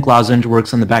because the zinc lozenge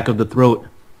works on the back of the throat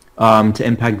to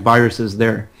impact viruses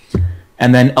there.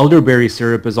 And then elderberry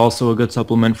syrup is also a good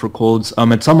supplement for colds.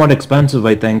 It's somewhat expensive,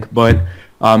 I think, but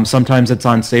sometimes it's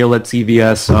on sale at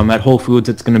CVS. At Whole Foods,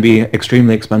 it's going to be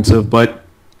extremely expensive. But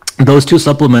those two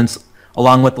supplements,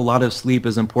 along with a lot of sleep,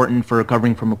 is important for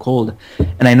recovering from a cold.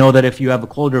 And I know that if you have a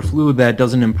cold or flu that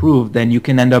doesn't improve, then you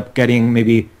can end up getting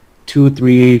maybe 2,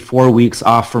 3, 4 weeks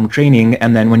off from training.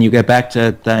 And then when you get back to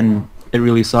it, then it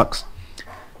really sucks.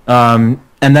 And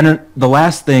then the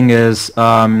last thing is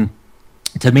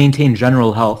to maintain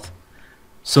general health.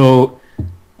 So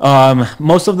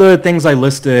most of the things I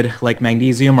listed, like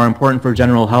magnesium, are important for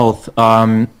general health.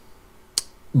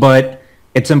 But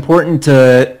it's important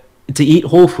to eat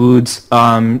whole foods,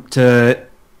 to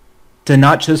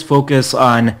not just focus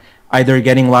on either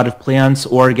getting a lot of plants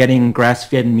or getting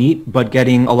grass-fed meat, but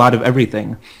getting a lot of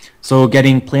everything. So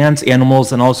getting plants,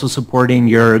 animals, and also supporting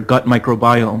your gut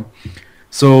microbiome.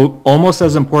 So almost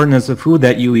as important as the food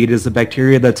that you eat is the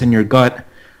bacteria that's in your gut,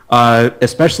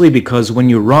 especially because when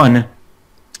you run,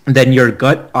 then your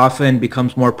gut often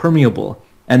becomes more permeable.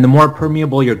 And the more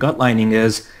permeable your gut lining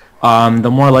is, the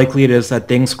more likely it is that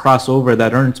things cross over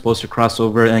that aren't supposed to cross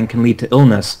over and can lead to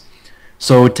illness.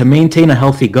 So to maintain a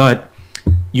healthy gut,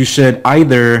 you should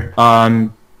either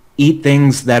eat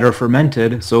things that are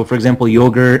fermented. So for example,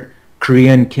 yogurt,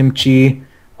 Korean kimchi,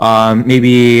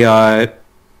 maybe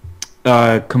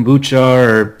kombucha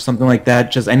or something like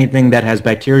that, just anything that has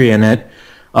bacteria in it,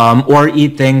 or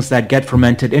eat things that get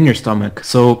fermented in your stomach.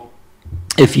 So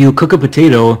if you cook a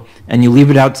potato and you leave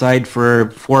it outside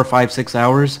for 4, 5, 6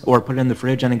 hours or put it in the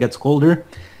fridge and it gets colder,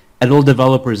 it'll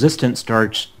develop resistant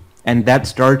starch, and that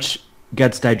starch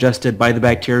gets digested by the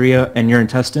bacteria in your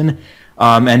intestine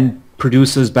and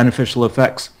produces beneficial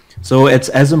effects. So it's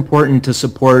as important to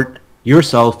support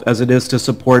yourself as it is to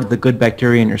support the good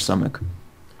bacteria in your stomach.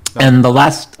 And the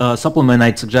last supplement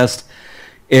I'd suggest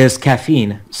is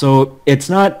caffeine. So it's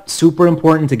not super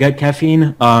important to get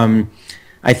caffeine.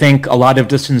 I think a lot of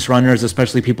distance runners,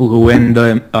 especially people who win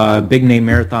the big name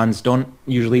marathons, don't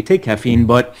usually take caffeine,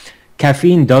 but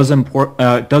caffeine does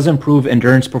improve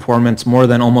endurance performance more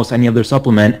than almost any other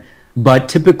supplement, but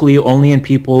typically only in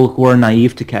people who are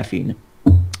naive to caffeine.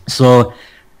 So,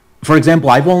 for example,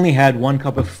 I've only had 1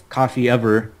 cup of coffee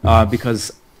ever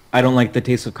because I don't like the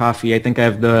taste of coffee. I think I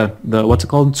have the what's it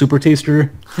called, super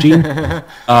taster gene.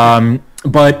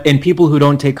 But in people who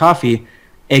don't take coffee,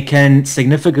 it can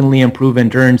significantly improve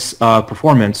endurance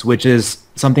performance, which is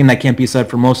something that can't be said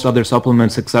for most other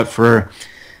supplements except for,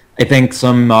 I think,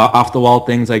 some off-the-wall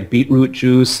things like beetroot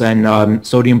juice and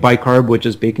sodium bicarb, which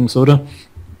is baking soda.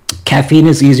 caffeine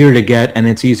is easier to get and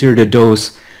it's easier to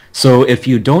dose. So if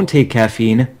you don't take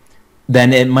caffeine,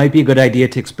 then it might be a good idea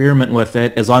to experiment with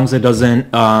it as long as it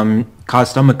doesn't cause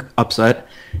stomach upset.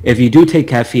 If you do take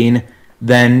caffeine,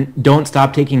 then don't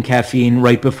stop taking caffeine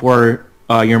right before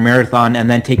your marathon and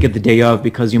then take it the day of,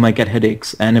 because you might get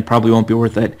headaches and it probably won't be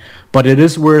worth it. But it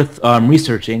is worth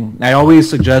researching. I always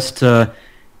suggest to,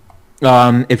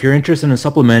 if you're interested in a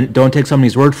supplement, don't take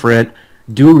somebody's word for it.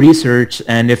 Do research,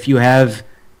 and if you have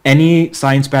any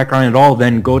science background at all,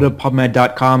 then go to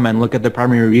PubMed.com and look at the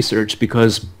primary research,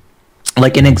 because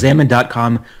like in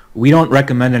Examine.com, we don't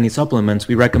recommend any supplements.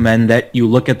 We recommend that you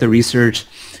look at the research,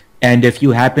 and if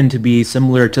you happen to be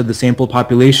similar to the sample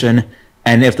population,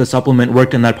 and if the supplement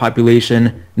worked in that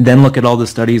population, then look at all the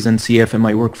studies and see if it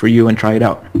might work for you and try it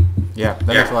out. Yeah, that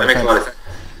makes a lot of sense.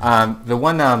 The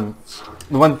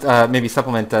one maybe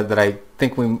supplement that I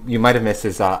think you might have missed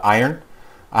is iron.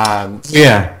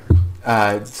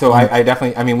 So I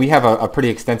definitely, I mean, we have a pretty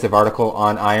extensive article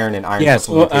on iron and iron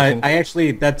supplementation. I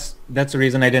actually, that's the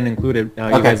reason I didn't include it.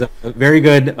 You guys have a very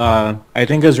good, I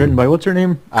think it was written by, what's her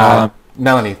name?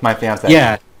 Melanie, my fiance.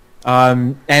 Yeah.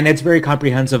 And it's very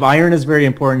comprehensive. Iron is very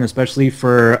important, especially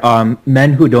for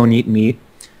men who don't eat meat,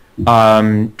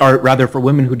 or rather for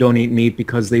women who don't eat meat,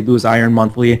 because they lose iron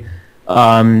monthly.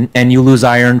 And you lose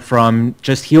iron from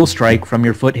just heel strike from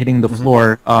your foot hitting the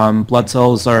floor. Blood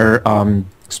cells are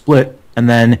split, and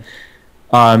then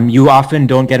you often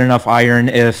don't get enough iron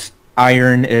if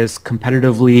iron is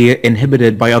competitively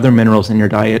inhibited by other minerals in your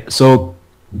diet. So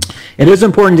it is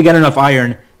important to get enough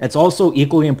iron. It's also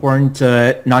equally important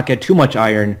to not get too much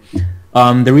iron.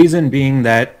 The reason being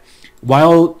that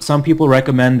while some people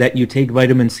recommend that you take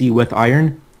vitamin C with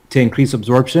iron to increase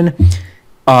absorption,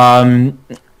 I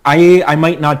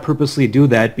might not purposely do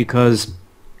that, because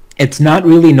it's not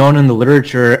really known in the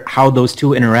literature how those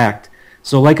two interact.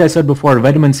 So like I said before,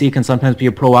 vitamin C can sometimes be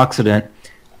a pro-oxidant.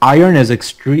 Iron is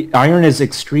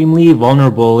extremely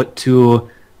vulnerable to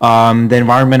the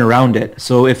environment around it.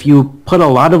 So if you put a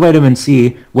lot of vitamin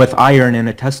C with iron in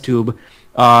a test tube,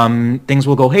 things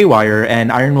will go haywire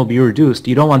and iron will be reduced.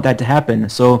 You don't want that to happen.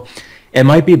 So it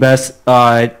might be best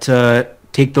to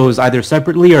take those either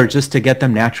separately or just to get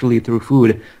them naturally through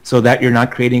food, so that you're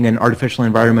not creating an artificial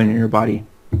environment in your body.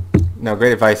 No,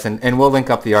 great advice, and we'll link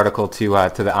up the article to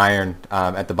the iron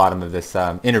at the bottom of this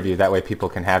interview. That way people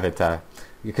can have it,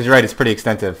 because you're right, it's pretty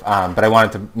extensive. But I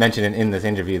wanted to mention it in this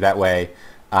interview. That way,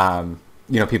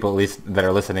 people at least that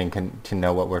are listening can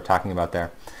know what we're talking about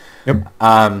there. Yep.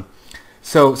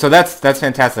 So that's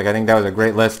fantastic. I think that was a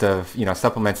great list of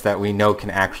supplements that we know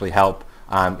can actually help.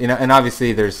 And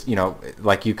obviously there's,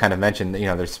 like you kind of mentioned,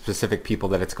 there's specific people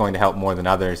that it's going to help more than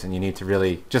others, and you need to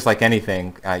really, just like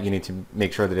anything, you need to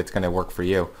make sure that it's going to work for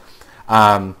you.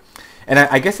 And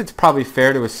I guess it's probably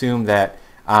fair to assume that,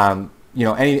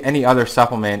 any other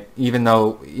supplement, even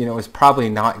though, is probably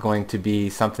not going to be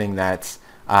something that's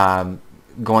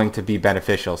going to be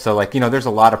beneficial. So like, there's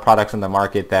a lot of products on the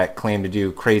market that claim to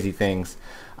do crazy things.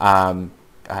 I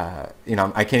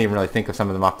can't even really think of some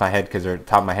of them off my head because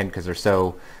they're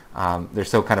so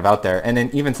kind of out there. And then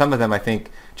even some of them, I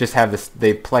think, just have this.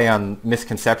 They play on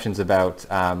misconceptions about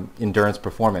endurance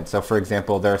performance. So, for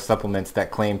example, there are supplements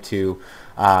that claim to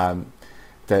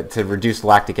reduce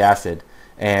lactic acid,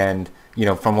 and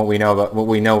from what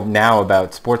we know now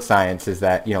about sports science is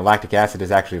that lactic acid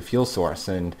is actually a fuel source,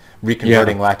 and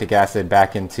reconverting lactic acid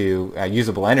back into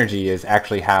usable energy is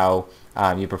actually how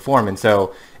you perform. And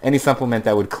so any supplement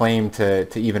that would claim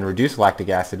to even reduce lactic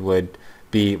acid would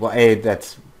be, well, A,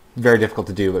 that's very difficult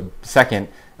to do, but second,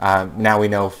 now we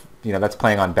know that's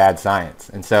playing on bad science.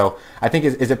 And so I think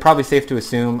is it probably safe to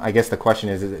assume, I guess the question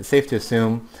is it safe to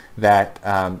assume that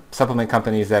supplement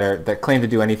companies that claim to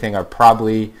do anything are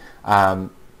probably, at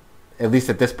least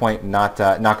at this point, not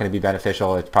going to be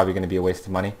beneficial? It's probably going to be a waste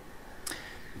of money.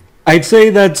 I'd say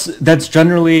that's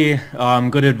generally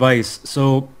good advice.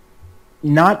 So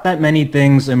not that many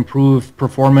things improve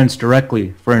performance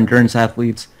directly for endurance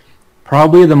athletes.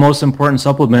 Probably the most important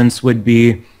supplements would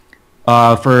be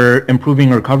for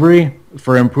improving recovery,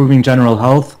 for improving general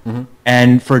health,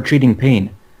 and for treating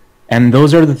pain. And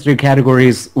those are the three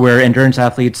categories where endurance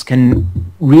athletes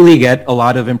can really get a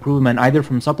lot of improvement, either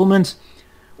from supplements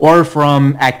or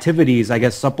from activities, I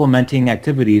guess, supplementing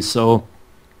activities. So,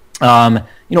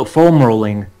 foam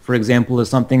rolling, for example, is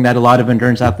something that a lot of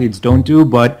endurance athletes don't do,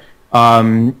 but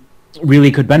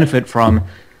really could benefit from.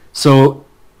 So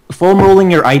foam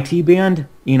rolling your IT band,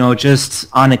 just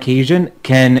on occasion,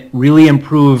 can really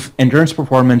improve endurance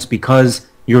performance because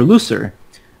you're looser.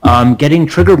 Getting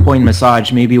trigger point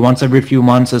massage maybe once every few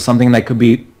months is something that could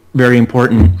be very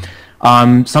important.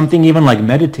 Something even like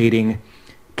meditating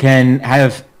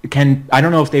I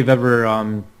don't know if they've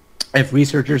ever if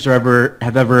researchers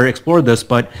have ever explored this,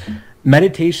 but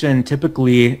meditation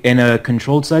typically in a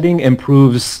controlled setting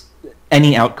improves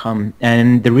any outcome.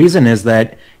 And the reason is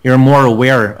that you're more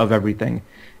aware of everything.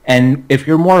 And if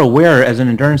you're more aware as an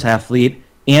endurance athlete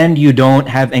and you don't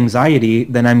have anxiety,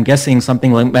 then I'm guessing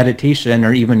something like meditation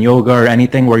or even yoga or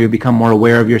anything where you become more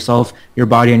aware of yourself, your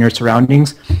body, and your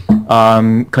surroundings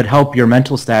could help your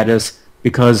mental status,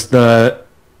 because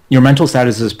your mental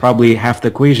status is probably half the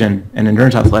equation in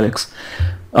endurance athletics.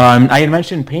 I had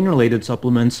mentioned pain-related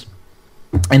supplements.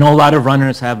 I know a lot of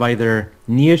runners have either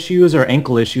knee issues or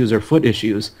ankle issues or foot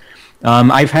issues.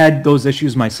 I've had those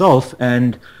issues myself,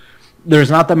 and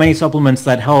there's not that many supplements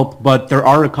that help, but there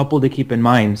are a couple to keep in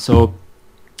mind. So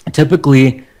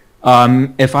typically,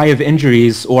 if I have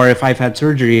injuries or if I've had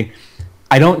surgery,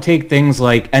 I don't take things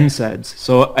like NSAIDs.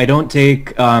 So I don't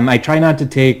take, I try not to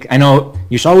take, I know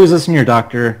you should always listen to your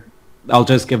doctor. I'll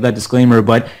just give that disclaimer,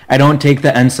 but I don't take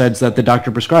the NSAIDs that the doctor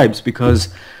prescribes,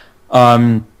 because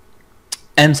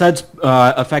NSAIDs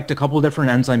affect a couple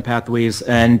different enzyme pathways,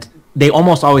 and they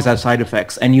almost always have side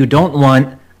effects. And you don't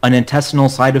want an intestinal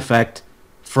side effect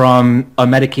from a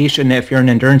medication if you're an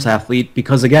endurance athlete,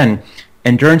 because again,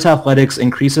 endurance athletics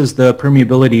increases the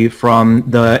permeability from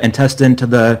the intestine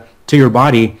to your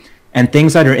body, and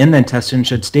things that are in the intestine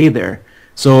should stay there.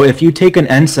 So if you take an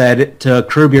NSAID to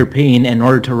curb your pain in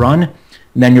order to run,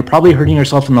 then you're probably hurting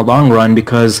yourself in the long run,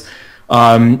 because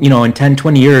in 10,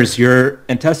 20 years, your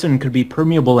intestine could be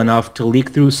permeable enough to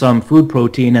leak through some food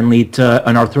protein and lead to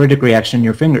an arthritic reaction in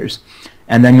your fingers.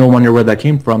 And then you'll wonder where that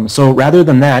came from. So rather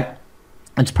than that,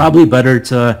 it's probably better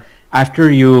to, after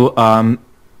you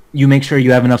make sure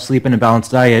you have enough sleep and a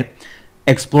balanced diet,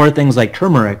 explore things like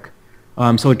turmeric.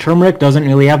 So turmeric doesn't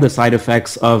really have the side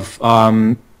effects of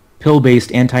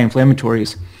pill-based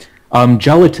anti-inflammatories.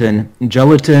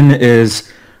 Gelatin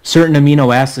is certain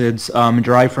amino acids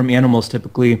derived from animals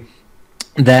typically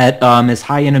that is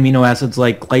high in amino acids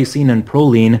like glycine and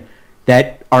proline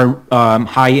that are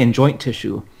high in joint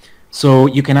tissue. So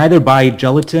you can either buy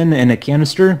gelatin in a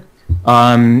canister.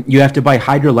 You have to buy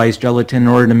hydrolyzed gelatin in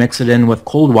order to mix it in with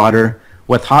cold water.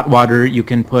 With hot water, you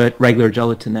can put regular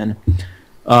gelatin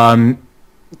in.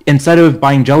 Instead of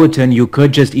buying gelatin, you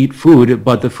could just eat food,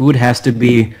 but the food has to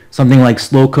be something like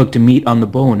slow-cooked meat on the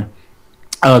bone.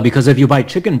 Because if you buy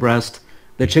chicken breast,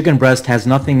 the chicken breast has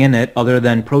nothing in it other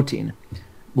than protein.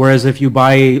 Whereas if you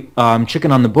buy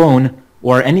chicken on the bone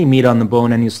or any meat on the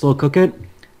bone and you slow cook it,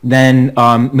 then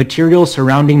material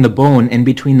surrounding the bone, in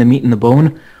between the meat and the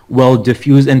bone, will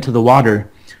diffuse into the water.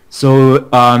 So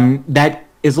that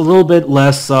is a little bit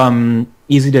less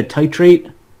easy to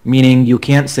titrate, meaning you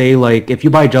can't say, like, if you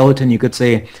buy gelatin, you could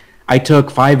say, I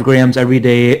took 5 grams every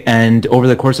day and over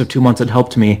the course of 2 months it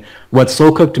helped me. With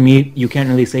slow cooked meat, you can't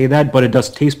really say that, but it does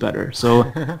taste better.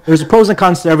 So there's pros and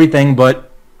cons to everything,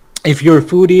 but if you're a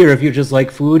foodie or if you just like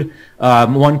food,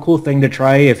 one cool thing to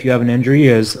try if you have an injury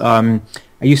is, I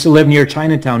used to live near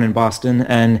Chinatown in Boston,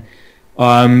 and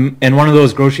in one of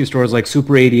those grocery stores like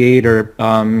Super 88 or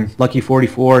Lucky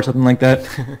 44 or something like that,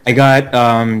 I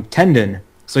got tendon.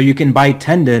 So you can buy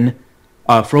tendon,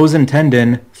 frozen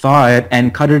tendon, thaw it,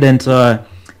 and cut it into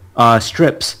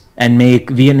strips and make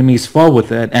Vietnamese pho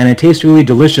with it. And it tastes really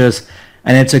delicious,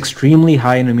 and it's extremely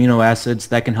high in amino acids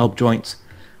that can help joints.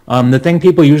 The thing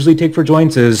people usually take for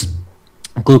joints is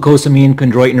glucosamine,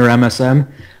 chondroitin, or MSM.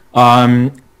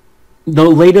 The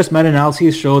latest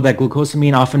meta-analyses show that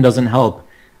glucosamine often doesn't help.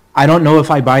 I don't know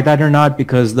if I buy that or not,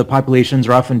 because the populations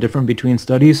are often different between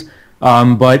studies,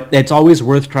 but it's always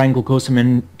worth trying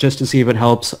glucosamine just to see if it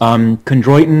helps.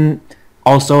 Chondroitin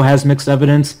also has mixed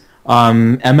evidence.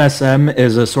 MSM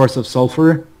is a source of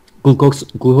sulfur.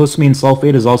 Glucosamine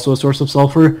sulfate is also a source of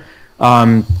sulfur.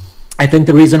 I think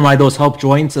the reason why those help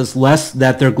joints is less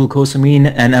that they're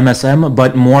glucosamine and MSM,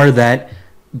 but more that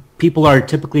people are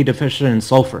typically deficient in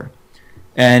sulfur.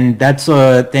 And that's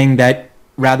a thing that,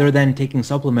 rather than taking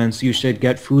supplements, you should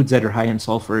get foods that are high in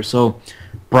sulfur. So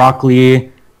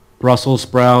broccoli, Brussels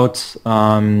sprouts,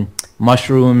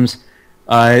 mushrooms.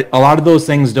 A lot of those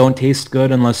things don't taste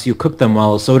good unless you cook them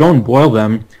well. So don't boil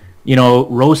them.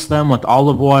 Roast them with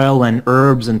olive oil and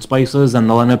herbs and spices, and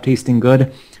they'll end up tasting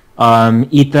good.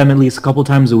 Eat them at least a couple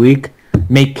times a week.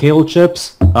 Make kale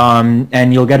chips,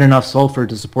 and you'll get enough sulfur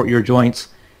to support your joints.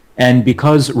 And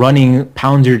because running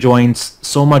pounds your joints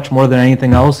so much more than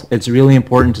anything else, it's really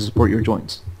important to support your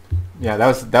joints. Yeah,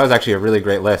 that was actually a really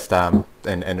great list.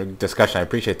 and discussion. I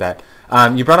appreciate that.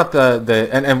 You brought up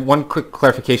and one quick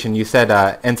clarification. You said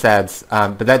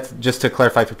NSAIDs, but that's just to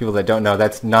clarify for people that don't know.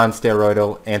 That's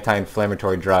non-steroidal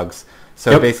anti-inflammatory drugs.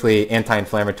 So basically,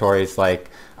 anti-inflammatories like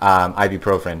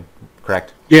ibuprofen,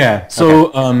 correct? Yeah.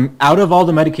 So out of all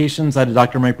the medications that a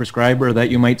doctor might prescribe or that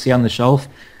you might see on the shelf,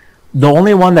 the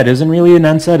only one that isn't really an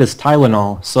NSAID is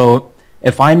Tylenol. So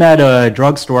if I'm at a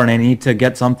drugstore and I need to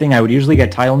get something, I would usually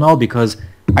get Tylenol because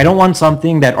I don't want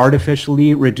something that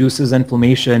artificially reduces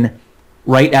inflammation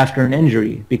right after an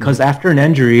injury. Because after an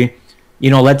injury,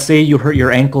 let's say you hurt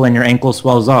your ankle and your ankle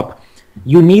swells up.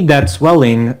 You need that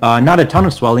swelling, not a ton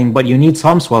of swelling, but you need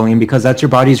some swelling because that's your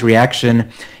body's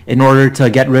reaction in order to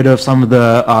get rid of some of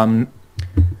the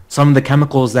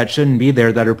chemicals that shouldn't be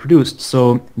there that are produced.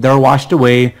 So they're washed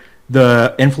away.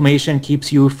 The inflammation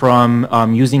keeps you from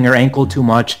using your ankle too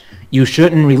much. You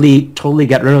shouldn't really totally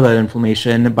get rid of that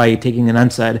inflammation by taking an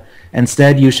NSAID.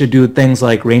 Instead, you should do things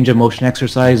like range of motion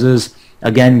exercises.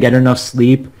 Again, get enough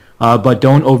sleep, but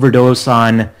don't overdose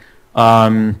on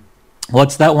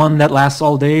what's that one that lasts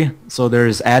all day? So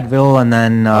there's Advil and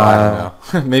then... I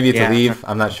don't know. Maybe it's Aleve.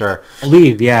 I'm not sure.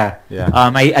 Aleve, yeah. Yeah.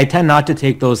 I tend not to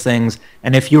take those things.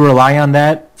 And if you rely on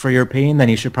that for your pain, then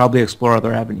you should probably explore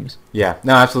other avenues. Yeah.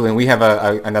 No, absolutely. And we have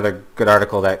another good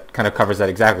article that kind of covers that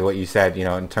exactly what you said,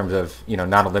 in terms of,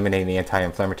 not eliminating the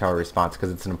anti-inflammatory response because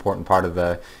it's an important part of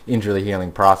the injury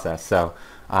healing process. So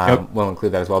we'll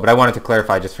include that as well. But I wanted to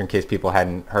clarify just in case people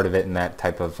hadn't heard of it in that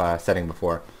type of setting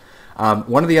before.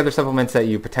 One of the other supplements that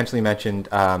you potentially mentioned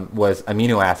was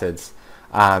amino acids.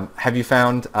 Have you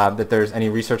found that there's any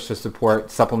research to support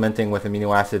supplementing with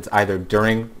amino acids either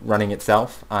during running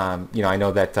itself? I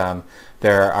know that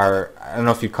there are, I don't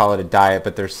know if you'd call it a diet,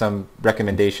 but there's some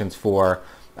recommendations for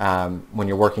when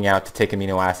you're working out to take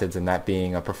amino acids and that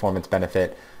being a performance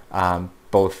benefit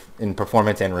both in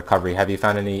performance and recovery. Have you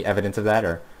found any evidence of that?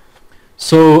 Or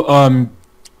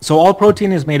So all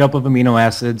protein is made up of amino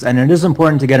acids, and it is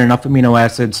important to get enough amino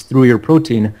acids through your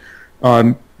protein.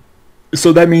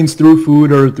 So that means through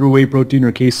food or through whey protein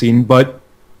or casein, but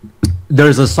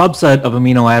there's a subset of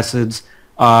amino acids,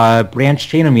 branched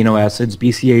chain amino acids,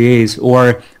 BCAAs,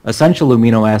 or essential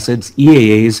amino acids,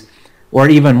 EAAs, or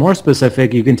even more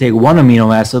specific, you can take one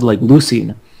amino acid like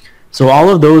leucine. So all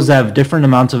of those have different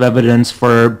amounts of evidence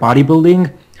for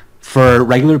bodybuilding, for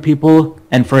regular people,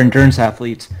 and for endurance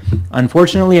athletes.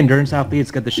 Unfortunately, endurance athletes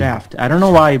get the shaft. I don't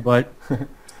know why, but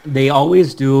they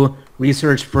always do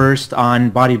research first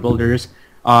on bodybuilders,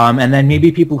 and then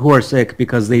maybe people who are sick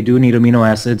because they do need amino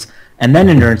acids, and then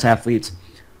endurance athletes.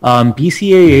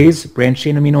 BCAAs, branched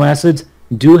chain amino acids,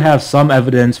 do have some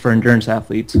evidence for endurance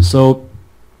athletes. So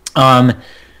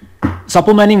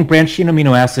supplementing branched chain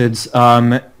amino acids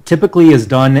typically is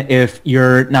done if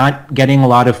you're not getting a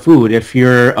lot of food, if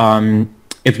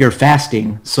you're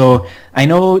fasting. So I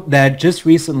know that just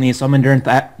recently some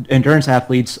endurance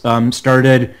athletes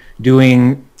started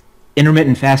doing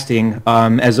intermittent fasting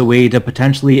as a way to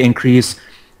potentially increase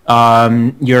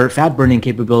your fat burning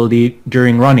capability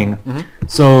during running. Mm-hmm.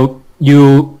 So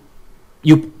you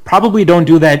probably don't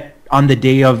do that on the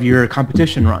day of your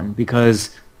competition run because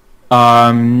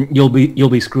you'll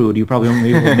be screwed. You probably won't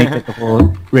be able to make it the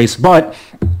whole race. But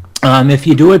if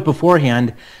you do it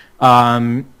beforehand,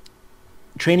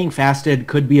 training fasted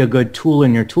could be a good tool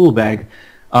in your tool bag.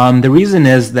 The reason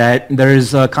is that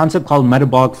there's a concept called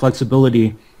metabolic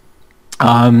flexibility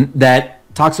that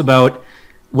talks about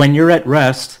when you're at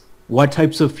rest, what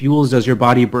types of fuels does your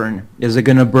body burn? Is it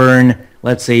going to burn,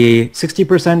 let's say,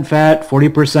 60% fat,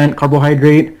 40%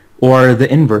 carbohydrate, or the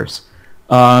inverse?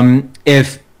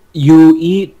 If you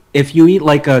eat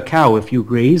like a cow, if you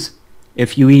graze,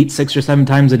 if you eat 6 or 7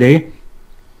 times a day,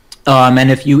 and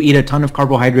if you eat a ton of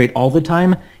carbohydrate all the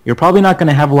time, you're probably not going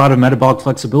to have a lot of metabolic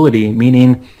flexibility,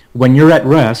 meaning when you're at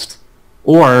rest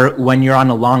or when you're on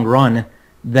a long run,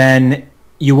 then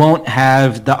you won't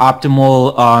have the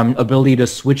optimal ability to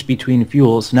switch between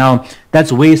fuels. Now,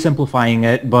 that's way simplifying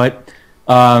it, but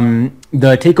the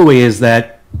takeaway is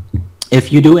that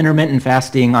if you do intermittent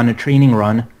fasting on a training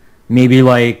run, maybe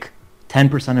like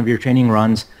 10% of your training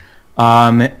runs,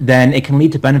 then it can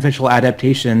lead to beneficial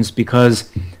adaptations because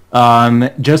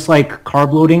just like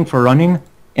carb loading for running,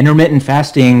 intermittent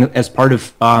fasting as part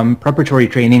of preparatory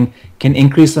training can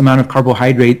increase the amount of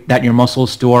carbohydrate that your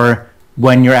muscles store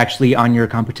when you're actually on your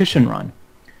competition run.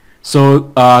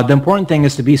 So the important thing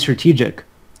is to be strategic.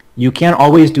 You can't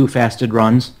always do fasted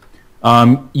runs.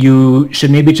 You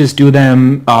should maybe just do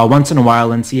them once in a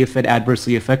while and see if it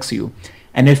adversely affects you.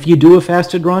 And if you do a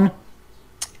fasted run,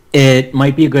 it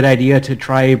might be a good idea to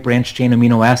try branched chain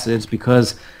amino acids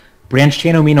because branched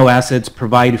chain amino acids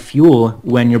provide fuel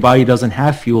when your body doesn't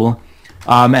have fuel.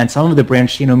 And some of the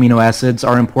branched chain amino acids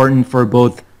are important for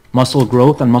both muscle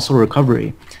growth and muscle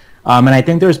recovery. And I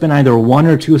think there's been either 1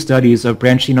 or 2 studies of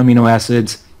branched chain amino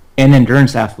acids in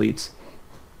endurance athletes.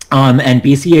 And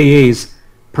BCAAs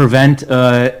prevent,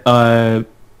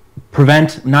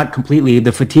 not completely,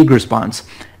 the fatigue response.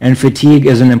 And fatigue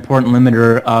is an important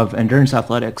limiter of endurance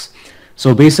athletics.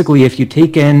 So basically, if you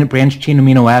take in branched chain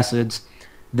amino acids,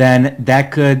 then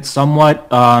that could somewhat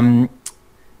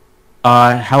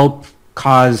help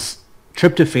cause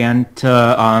tryptophan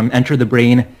to enter the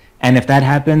brain. And if that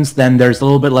happens, then there's a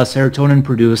little bit less serotonin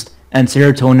produced, and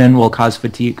serotonin will cause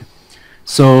fatigue.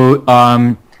 So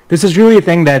this is really a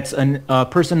thing that's a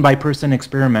person-by-person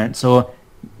experiment. So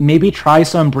maybe try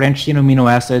some branched chain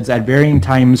amino acids at varying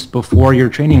times before your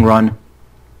training run,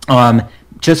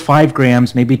 just 5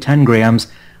 grams, maybe 10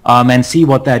 grams, and see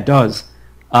what that does.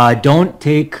 Don't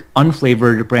take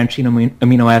unflavored branched chain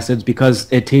amino acids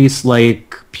because it tastes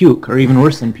like puke, or even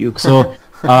worse than puke. So,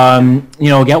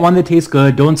 get one that tastes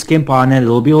good. Don't skimp on it.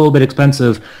 It'll be a little bit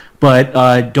expensive,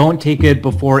 but don't take it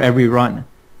before every run.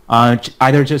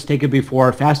 Either just take it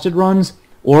before fasted runs,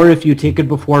 or if you take it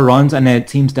before runs and it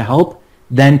seems to help,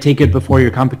 then take it before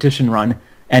your competition run,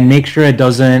 and make sure it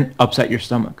doesn't upset your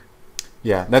stomach.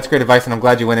 Yeah, that's great advice, and I'm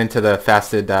glad you went into the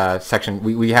fasted section.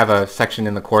 We have a section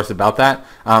in the course about that,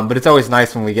 but it's always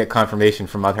nice when we get confirmation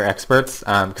from other experts,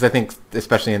 because I think,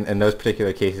 especially in those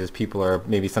particular cases, people are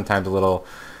maybe sometimes a little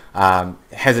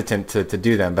hesitant to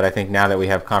do them. But I think now that we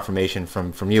have confirmation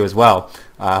from you as well,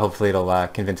 hopefully it'll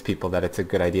convince people that it's a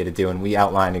good idea to do, and we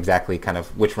outline exactly kind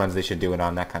of which runs they should do it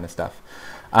on, that kind of stuff.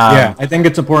 Yeah, I think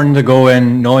it's important to go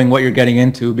in knowing what you're getting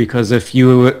into, because if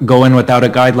you go in without a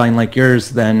guideline like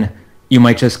yours, then you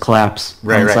might just collapse.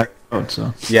 Right.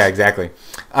 So. Yeah, exactly.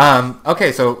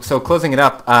 Okay, so closing it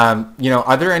up,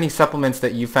 are there any supplements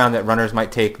that you found that runners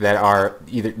might take that are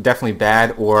either definitely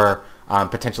bad or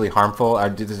potentially harmful?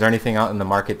 Is there anything out in the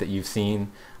market that you've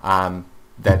seen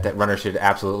that runners should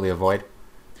absolutely avoid?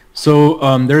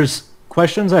 So there's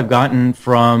questions I've gotten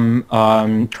from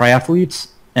triathletes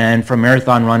and from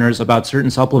marathon runners about certain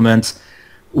supplements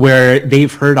where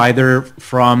they've heard either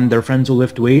from their friends who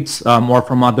lift weights or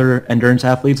from other endurance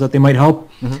athletes that they might help.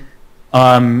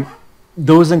 Mm-hmm.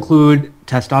 Those include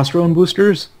testosterone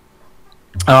boosters.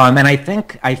 And I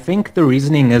think the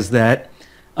reasoning is that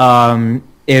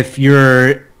if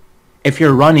you're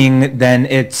running, then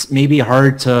it's maybe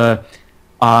hard to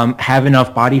have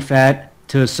enough body fat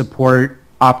to support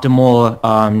optimal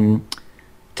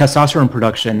testosterone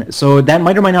production. So that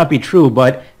might or might not be true,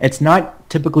 but it's not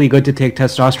typically good to take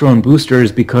testosterone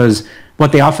boosters, because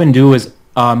what they often do is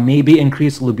maybe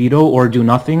increase libido or do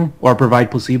nothing or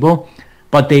provide placebo,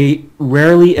 but they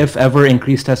rarely, if ever,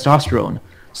 increase testosterone.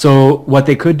 So what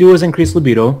they could do is increase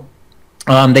libido.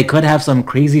 They could have some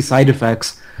crazy side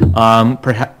effects,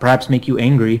 perhaps make you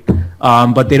angry,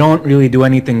 but they don't really do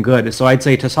anything good. So I'd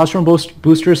say testosterone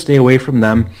boosters, stay away from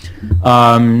them.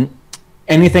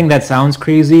 Anything that sounds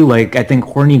crazy, like I think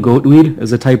horny goatweed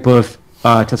is a type of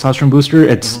testosterone booster.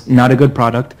 It's not a good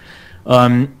product.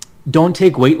 Don't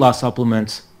take weight loss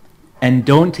supplements, and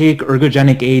don't take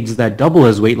ergogenic aids that double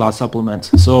as weight loss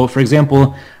supplements. So, for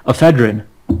example, ephedrine.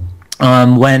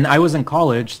 When I was in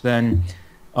college, then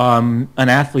an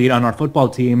athlete on our football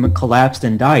team collapsed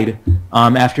and died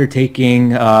after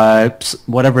taking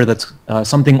whatever that's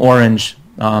something orange.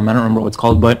 I don't remember what it's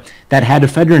called, but that had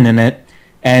ephedrine in it.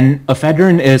 And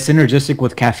ephedrine is synergistic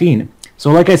with caffeine. So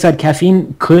like I said,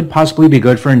 caffeine could possibly be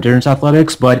good for endurance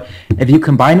athletics, but if you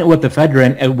combine it with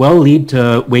ephedrine, it will lead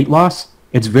to weight loss.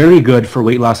 It's very good for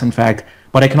weight loss, in fact,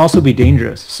 but it can also be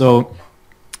dangerous. So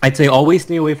I'd say always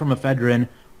stay away from ephedrine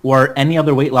or any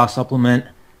other weight loss supplement,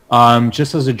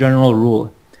 just as a general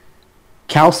rule.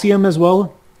 Calcium as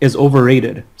well is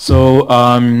overrated. So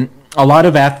a lot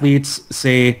of athletes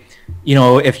say,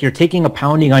 if you're taking a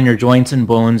pounding on your joints and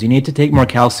bones, you need to take more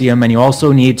calcium, and you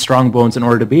also need strong bones in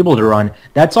order to be able to run.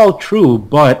 That's all true,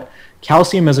 but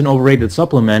calcium is an overrated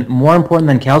supplement. More important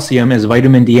than calcium is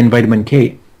vitamin D and vitamin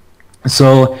K.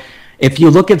 So if you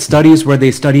look at studies where they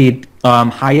studied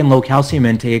high and low calcium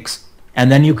intakes,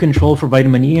 and then you control for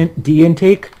vitamin D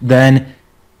intake, then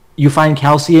you find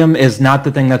calcium is not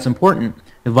the thing that's important.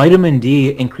 The vitamin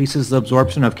D increases the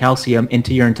absorption of calcium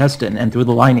into your intestine and through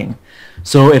the lining.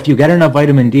 So if you get enough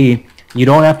vitamin D, you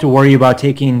don't have to worry about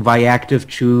taking Viactive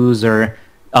chews or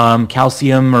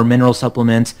calcium or mineral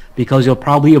supplements, because you'll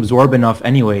probably absorb enough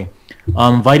anyway.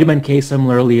 Vitamin K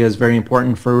similarly is very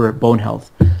important for bone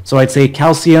health. So I'd say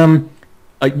calcium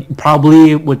you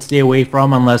probably would stay away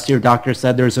from unless your doctor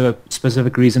said there's a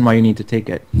specific reason why you need to take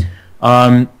it.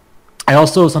 I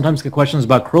also sometimes get questions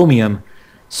about chromium.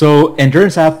 So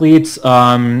endurance athletes,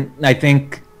 I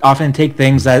think, often take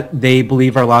things that they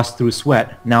believe are lost through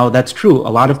sweat. Now, that's true. A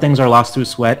lot of things are lost through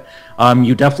sweat.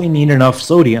 You definitely need enough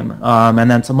sodium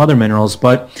and then some other minerals.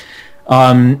 But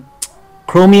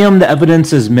chromium, the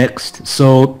evidence is mixed.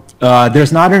 So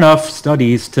there's not enough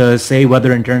studies to say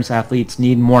whether endurance athletes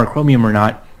need more chromium or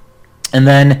not. And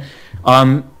then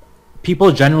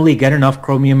people generally get enough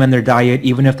chromium in their diet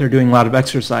even if they're doing a lot of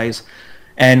exercise.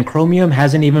 And chromium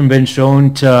hasn't even been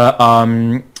shown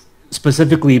to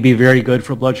specifically be very good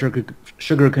for blood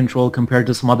sugar control compared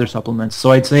to some other supplements.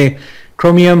 So I'd say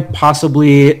chromium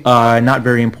possibly not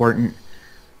very important.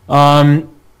 And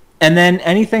then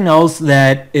anything else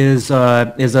that is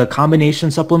a combination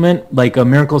supplement, like a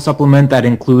miracle supplement that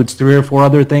includes 3 or 4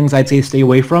 other things, I'd say stay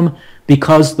away from,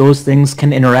 because those things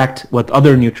can interact with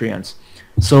other nutrients.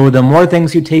 So the more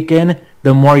things you take in,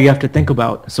 the more you have to think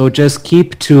about. So just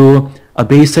keep to a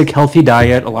basic healthy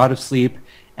diet, a lot of sleep,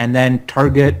 and then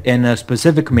target in a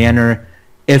specific manner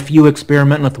if you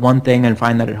experiment with one thing and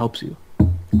find that it helps you.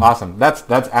 Awesome. That's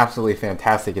absolutely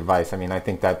fantastic advice. I mean, I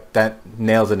think that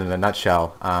nails it in a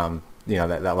nutshell,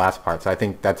 that last part. So I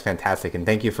think that's fantastic. And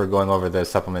thank you for going over the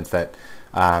supplements that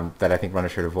I think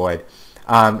runners should avoid.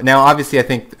 Now, obviously, I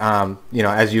think,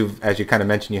 as you kind of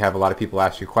mentioned, you have a lot of people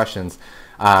ask you questions.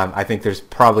 I think there's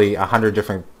probably 100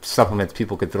 different supplements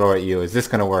people could throw at you. Is this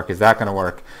going to work? Is that going to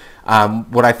work?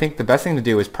 What I think the best thing to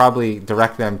do is probably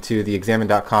direct them to the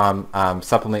examine.com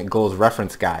supplement goals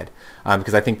reference guide,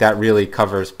 because I think that really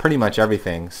covers pretty much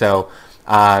everything. So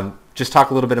just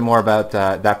talk a little bit more about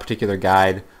that particular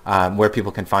guide, where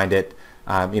people can find it,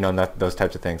 and those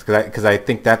types of things, because I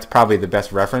think that's probably the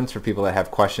best reference for people that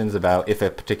have questions about if a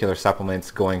particular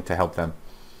supplement's going to help them.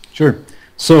 Sure.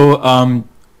 So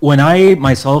when I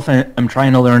myself am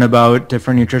trying to learn about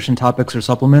different nutrition topics or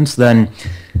supplements, then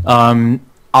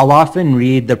I'll often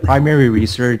read the primary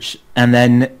research and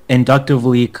then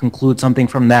inductively conclude something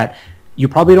from that. You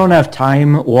probably don't have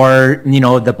time or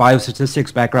the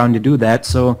biostatistics background to do that,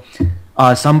 so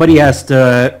somebody has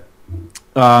to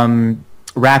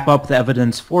wrap up the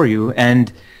evidence for you.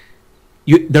 And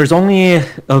there's only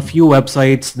a few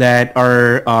websites that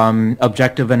are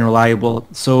objective and reliable.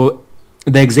 So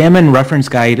the Examine reference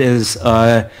guide is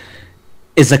a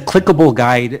clickable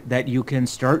guide that you can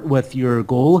start with your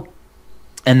goal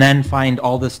and then find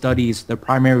all the studies, the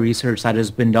primary research that has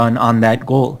been done on that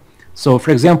goal. So for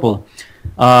example,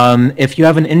 if you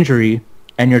have an injury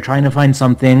and you're trying to find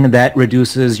something that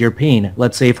reduces your pain,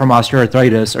 let's say from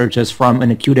osteoarthritis or just from an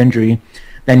acute injury,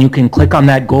 then you can click on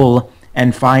that goal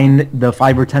and find the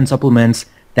 5 or 10 supplements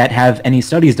that have any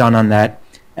studies done on that.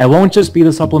 It won't just be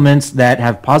the supplements that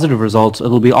have positive results,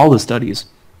 it'll be all the studies.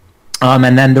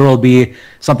 And then there will be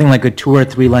something like a 2 or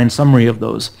 3 line summary of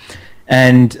those.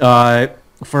 And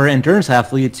for endurance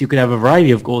athletes, you could have a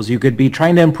variety of goals. You could be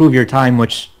trying to improve your time,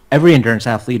 which every endurance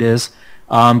athlete is,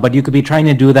 but you could be trying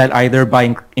to do that either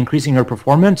by increasing your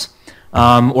performance,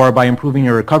 or by improving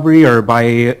your recovery, or by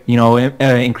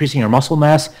increasing your muscle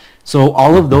mass. So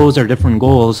all of those are different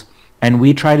goals, and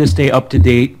we try to stay up to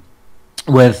date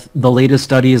with the latest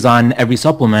studies on every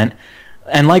supplement.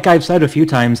 And like I've said a few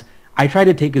times, I try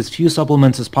to take as few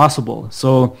supplements as possible.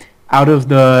 So out of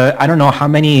the, I don't know how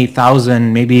many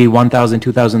thousand, maybe 1,000,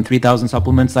 2,000, 3,000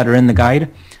 supplements that are in the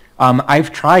guide,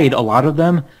 I've tried a lot of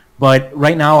them, but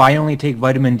right now I only take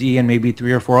vitamin D and maybe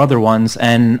 3 or 4 other ones,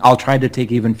 and I'll try to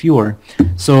take even fewer.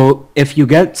 So if you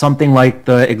get something like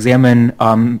the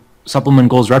Examine supplement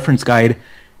goals reference guide,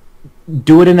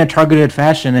 do it in a targeted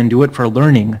fashion and do it for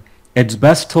learning. It's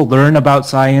best to learn about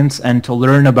science and to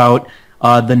learn about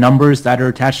the numbers that are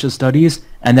attached to studies,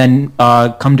 and then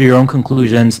come to your own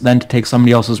conclusions, than to take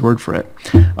somebody else's word for it.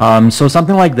 So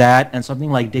something like that, and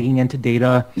something like digging into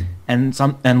data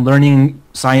and learning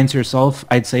science yourself,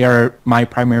 I'd say are my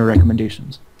primary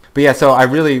recommendations. But yeah, so I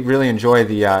really, really enjoy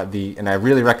the and I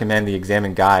really recommend the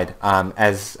Examine guide.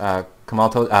 As Kamal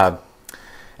told,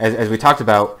 as we talked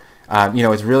about,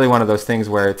 it's really one of those things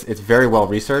where it's very well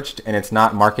researched, and it's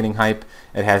not marketing hype.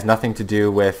 It has nothing to do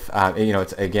with,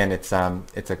 it's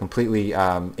a completely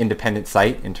independent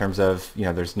site in terms of,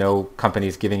 there's no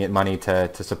companies giving it money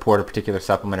to support a particular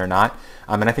supplement or not.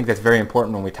 And I think that's very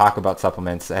important when we talk about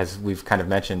supplements, as we've kind of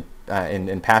mentioned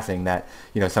in passing, that,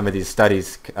 some of these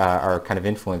studies are kind of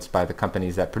influenced by the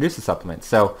companies that produce the supplements.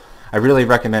 So I really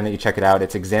recommend that you check it out.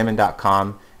 It's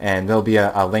examine.com, and there'll be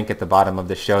a link at the bottom of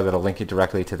the show that'll link you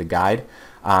directly to the guide.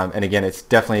 And again, it's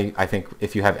definitely, I think,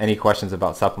 if you have any questions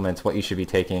about supplements, what you should be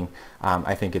taking,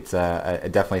 I think it's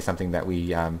definitely something that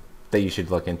that you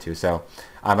should look into. So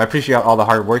I appreciate all the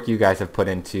hard work you guys have put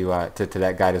into to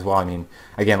that guide as well. I mean,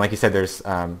 again, like you said, there's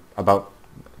about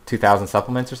 2,000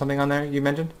 supplements or something on there you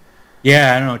mentioned?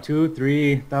 Yeah, I don't know, 2,000,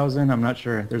 3,000. I'm not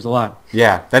sure. There's a lot.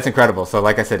 Yeah, that's incredible. So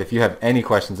like I said, if you have any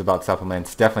questions about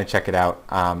supplements, definitely check it out.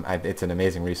 It's an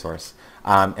amazing resource.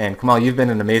 And Kamal, you've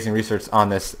been an amazing resource on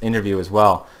this interview as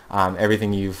well.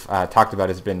 Everything you've talked about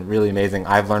has been really amazing.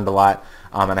 I've learned a lot,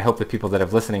 and I hope the people that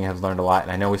have listening have learned a lot.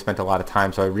 And I know we spent a lot of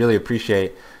time, so I really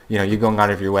appreciate you going out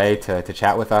of your way to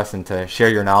chat with us and to share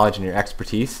your knowledge and your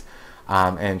expertise.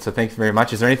 And so thank you very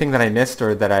much. Is there anything that I missed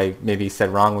or that I maybe said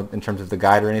wrong in terms of the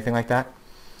guide or anything like that?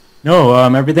 No,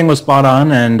 everything was spot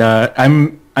on, and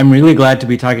I'm really glad to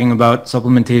be talking about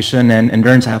supplementation and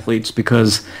endurance athletes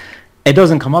because it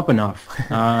doesn't come up enough.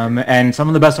 And some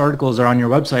of the best articles are on your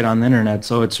website on the internet,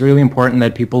 so it's really important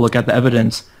that people look at the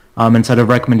evidence instead of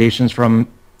recommendations from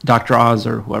Dr. Oz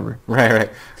or whoever. Right.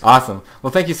 Awesome.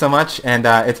 Well, thank you so much, and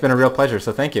it's been a real pleasure,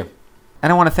 so thank you.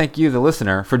 And I want to thank you, the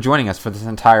listener, for joining us for this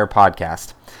entire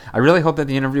podcast. I really hope that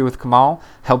the interview with Kamal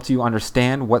helped you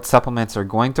understand what supplements are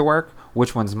going to work,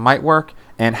 which ones might work,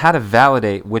 and how to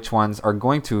validate which ones are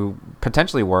going to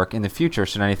potentially work in the future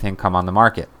should anything come on the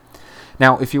market.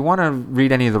 Now, if you want to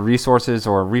read any of the resources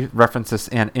or reference this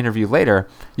interview later,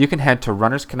 you can head to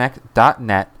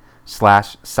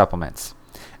runnersconnect.net/supplements.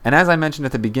 And as I mentioned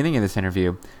at the beginning of this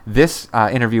interview was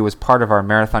part of our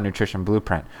Marathon Nutrition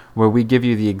Blueprint, where we give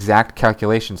you the exact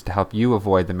calculations to help you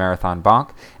avoid the marathon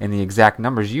bonk and the exact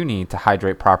numbers you need to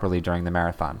hydrate properly during the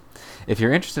marathon. If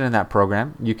you're interested in that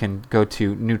program, you can go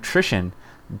to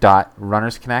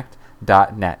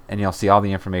nutrition.runnersconnect.net, and you'll see all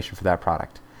the information for that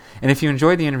product. And if you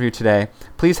enjoyed the interview today,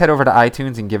 please head over to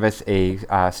iTunes and give us a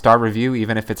star review,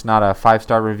 even if it's not a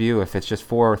 5-star review, if it's just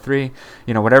 4 or 3,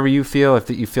 whatever you feel. If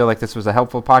you feel like this was a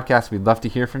helpful podcast, we'd love to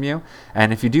hear from you.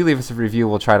 And if you do leave us a review,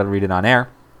 we'll try to read it on air.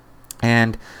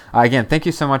 And again, thank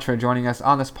you so much for joining us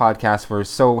on this podcast. We're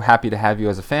so happy to have you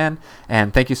as a fan,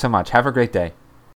 and thank you so much. Have a great day.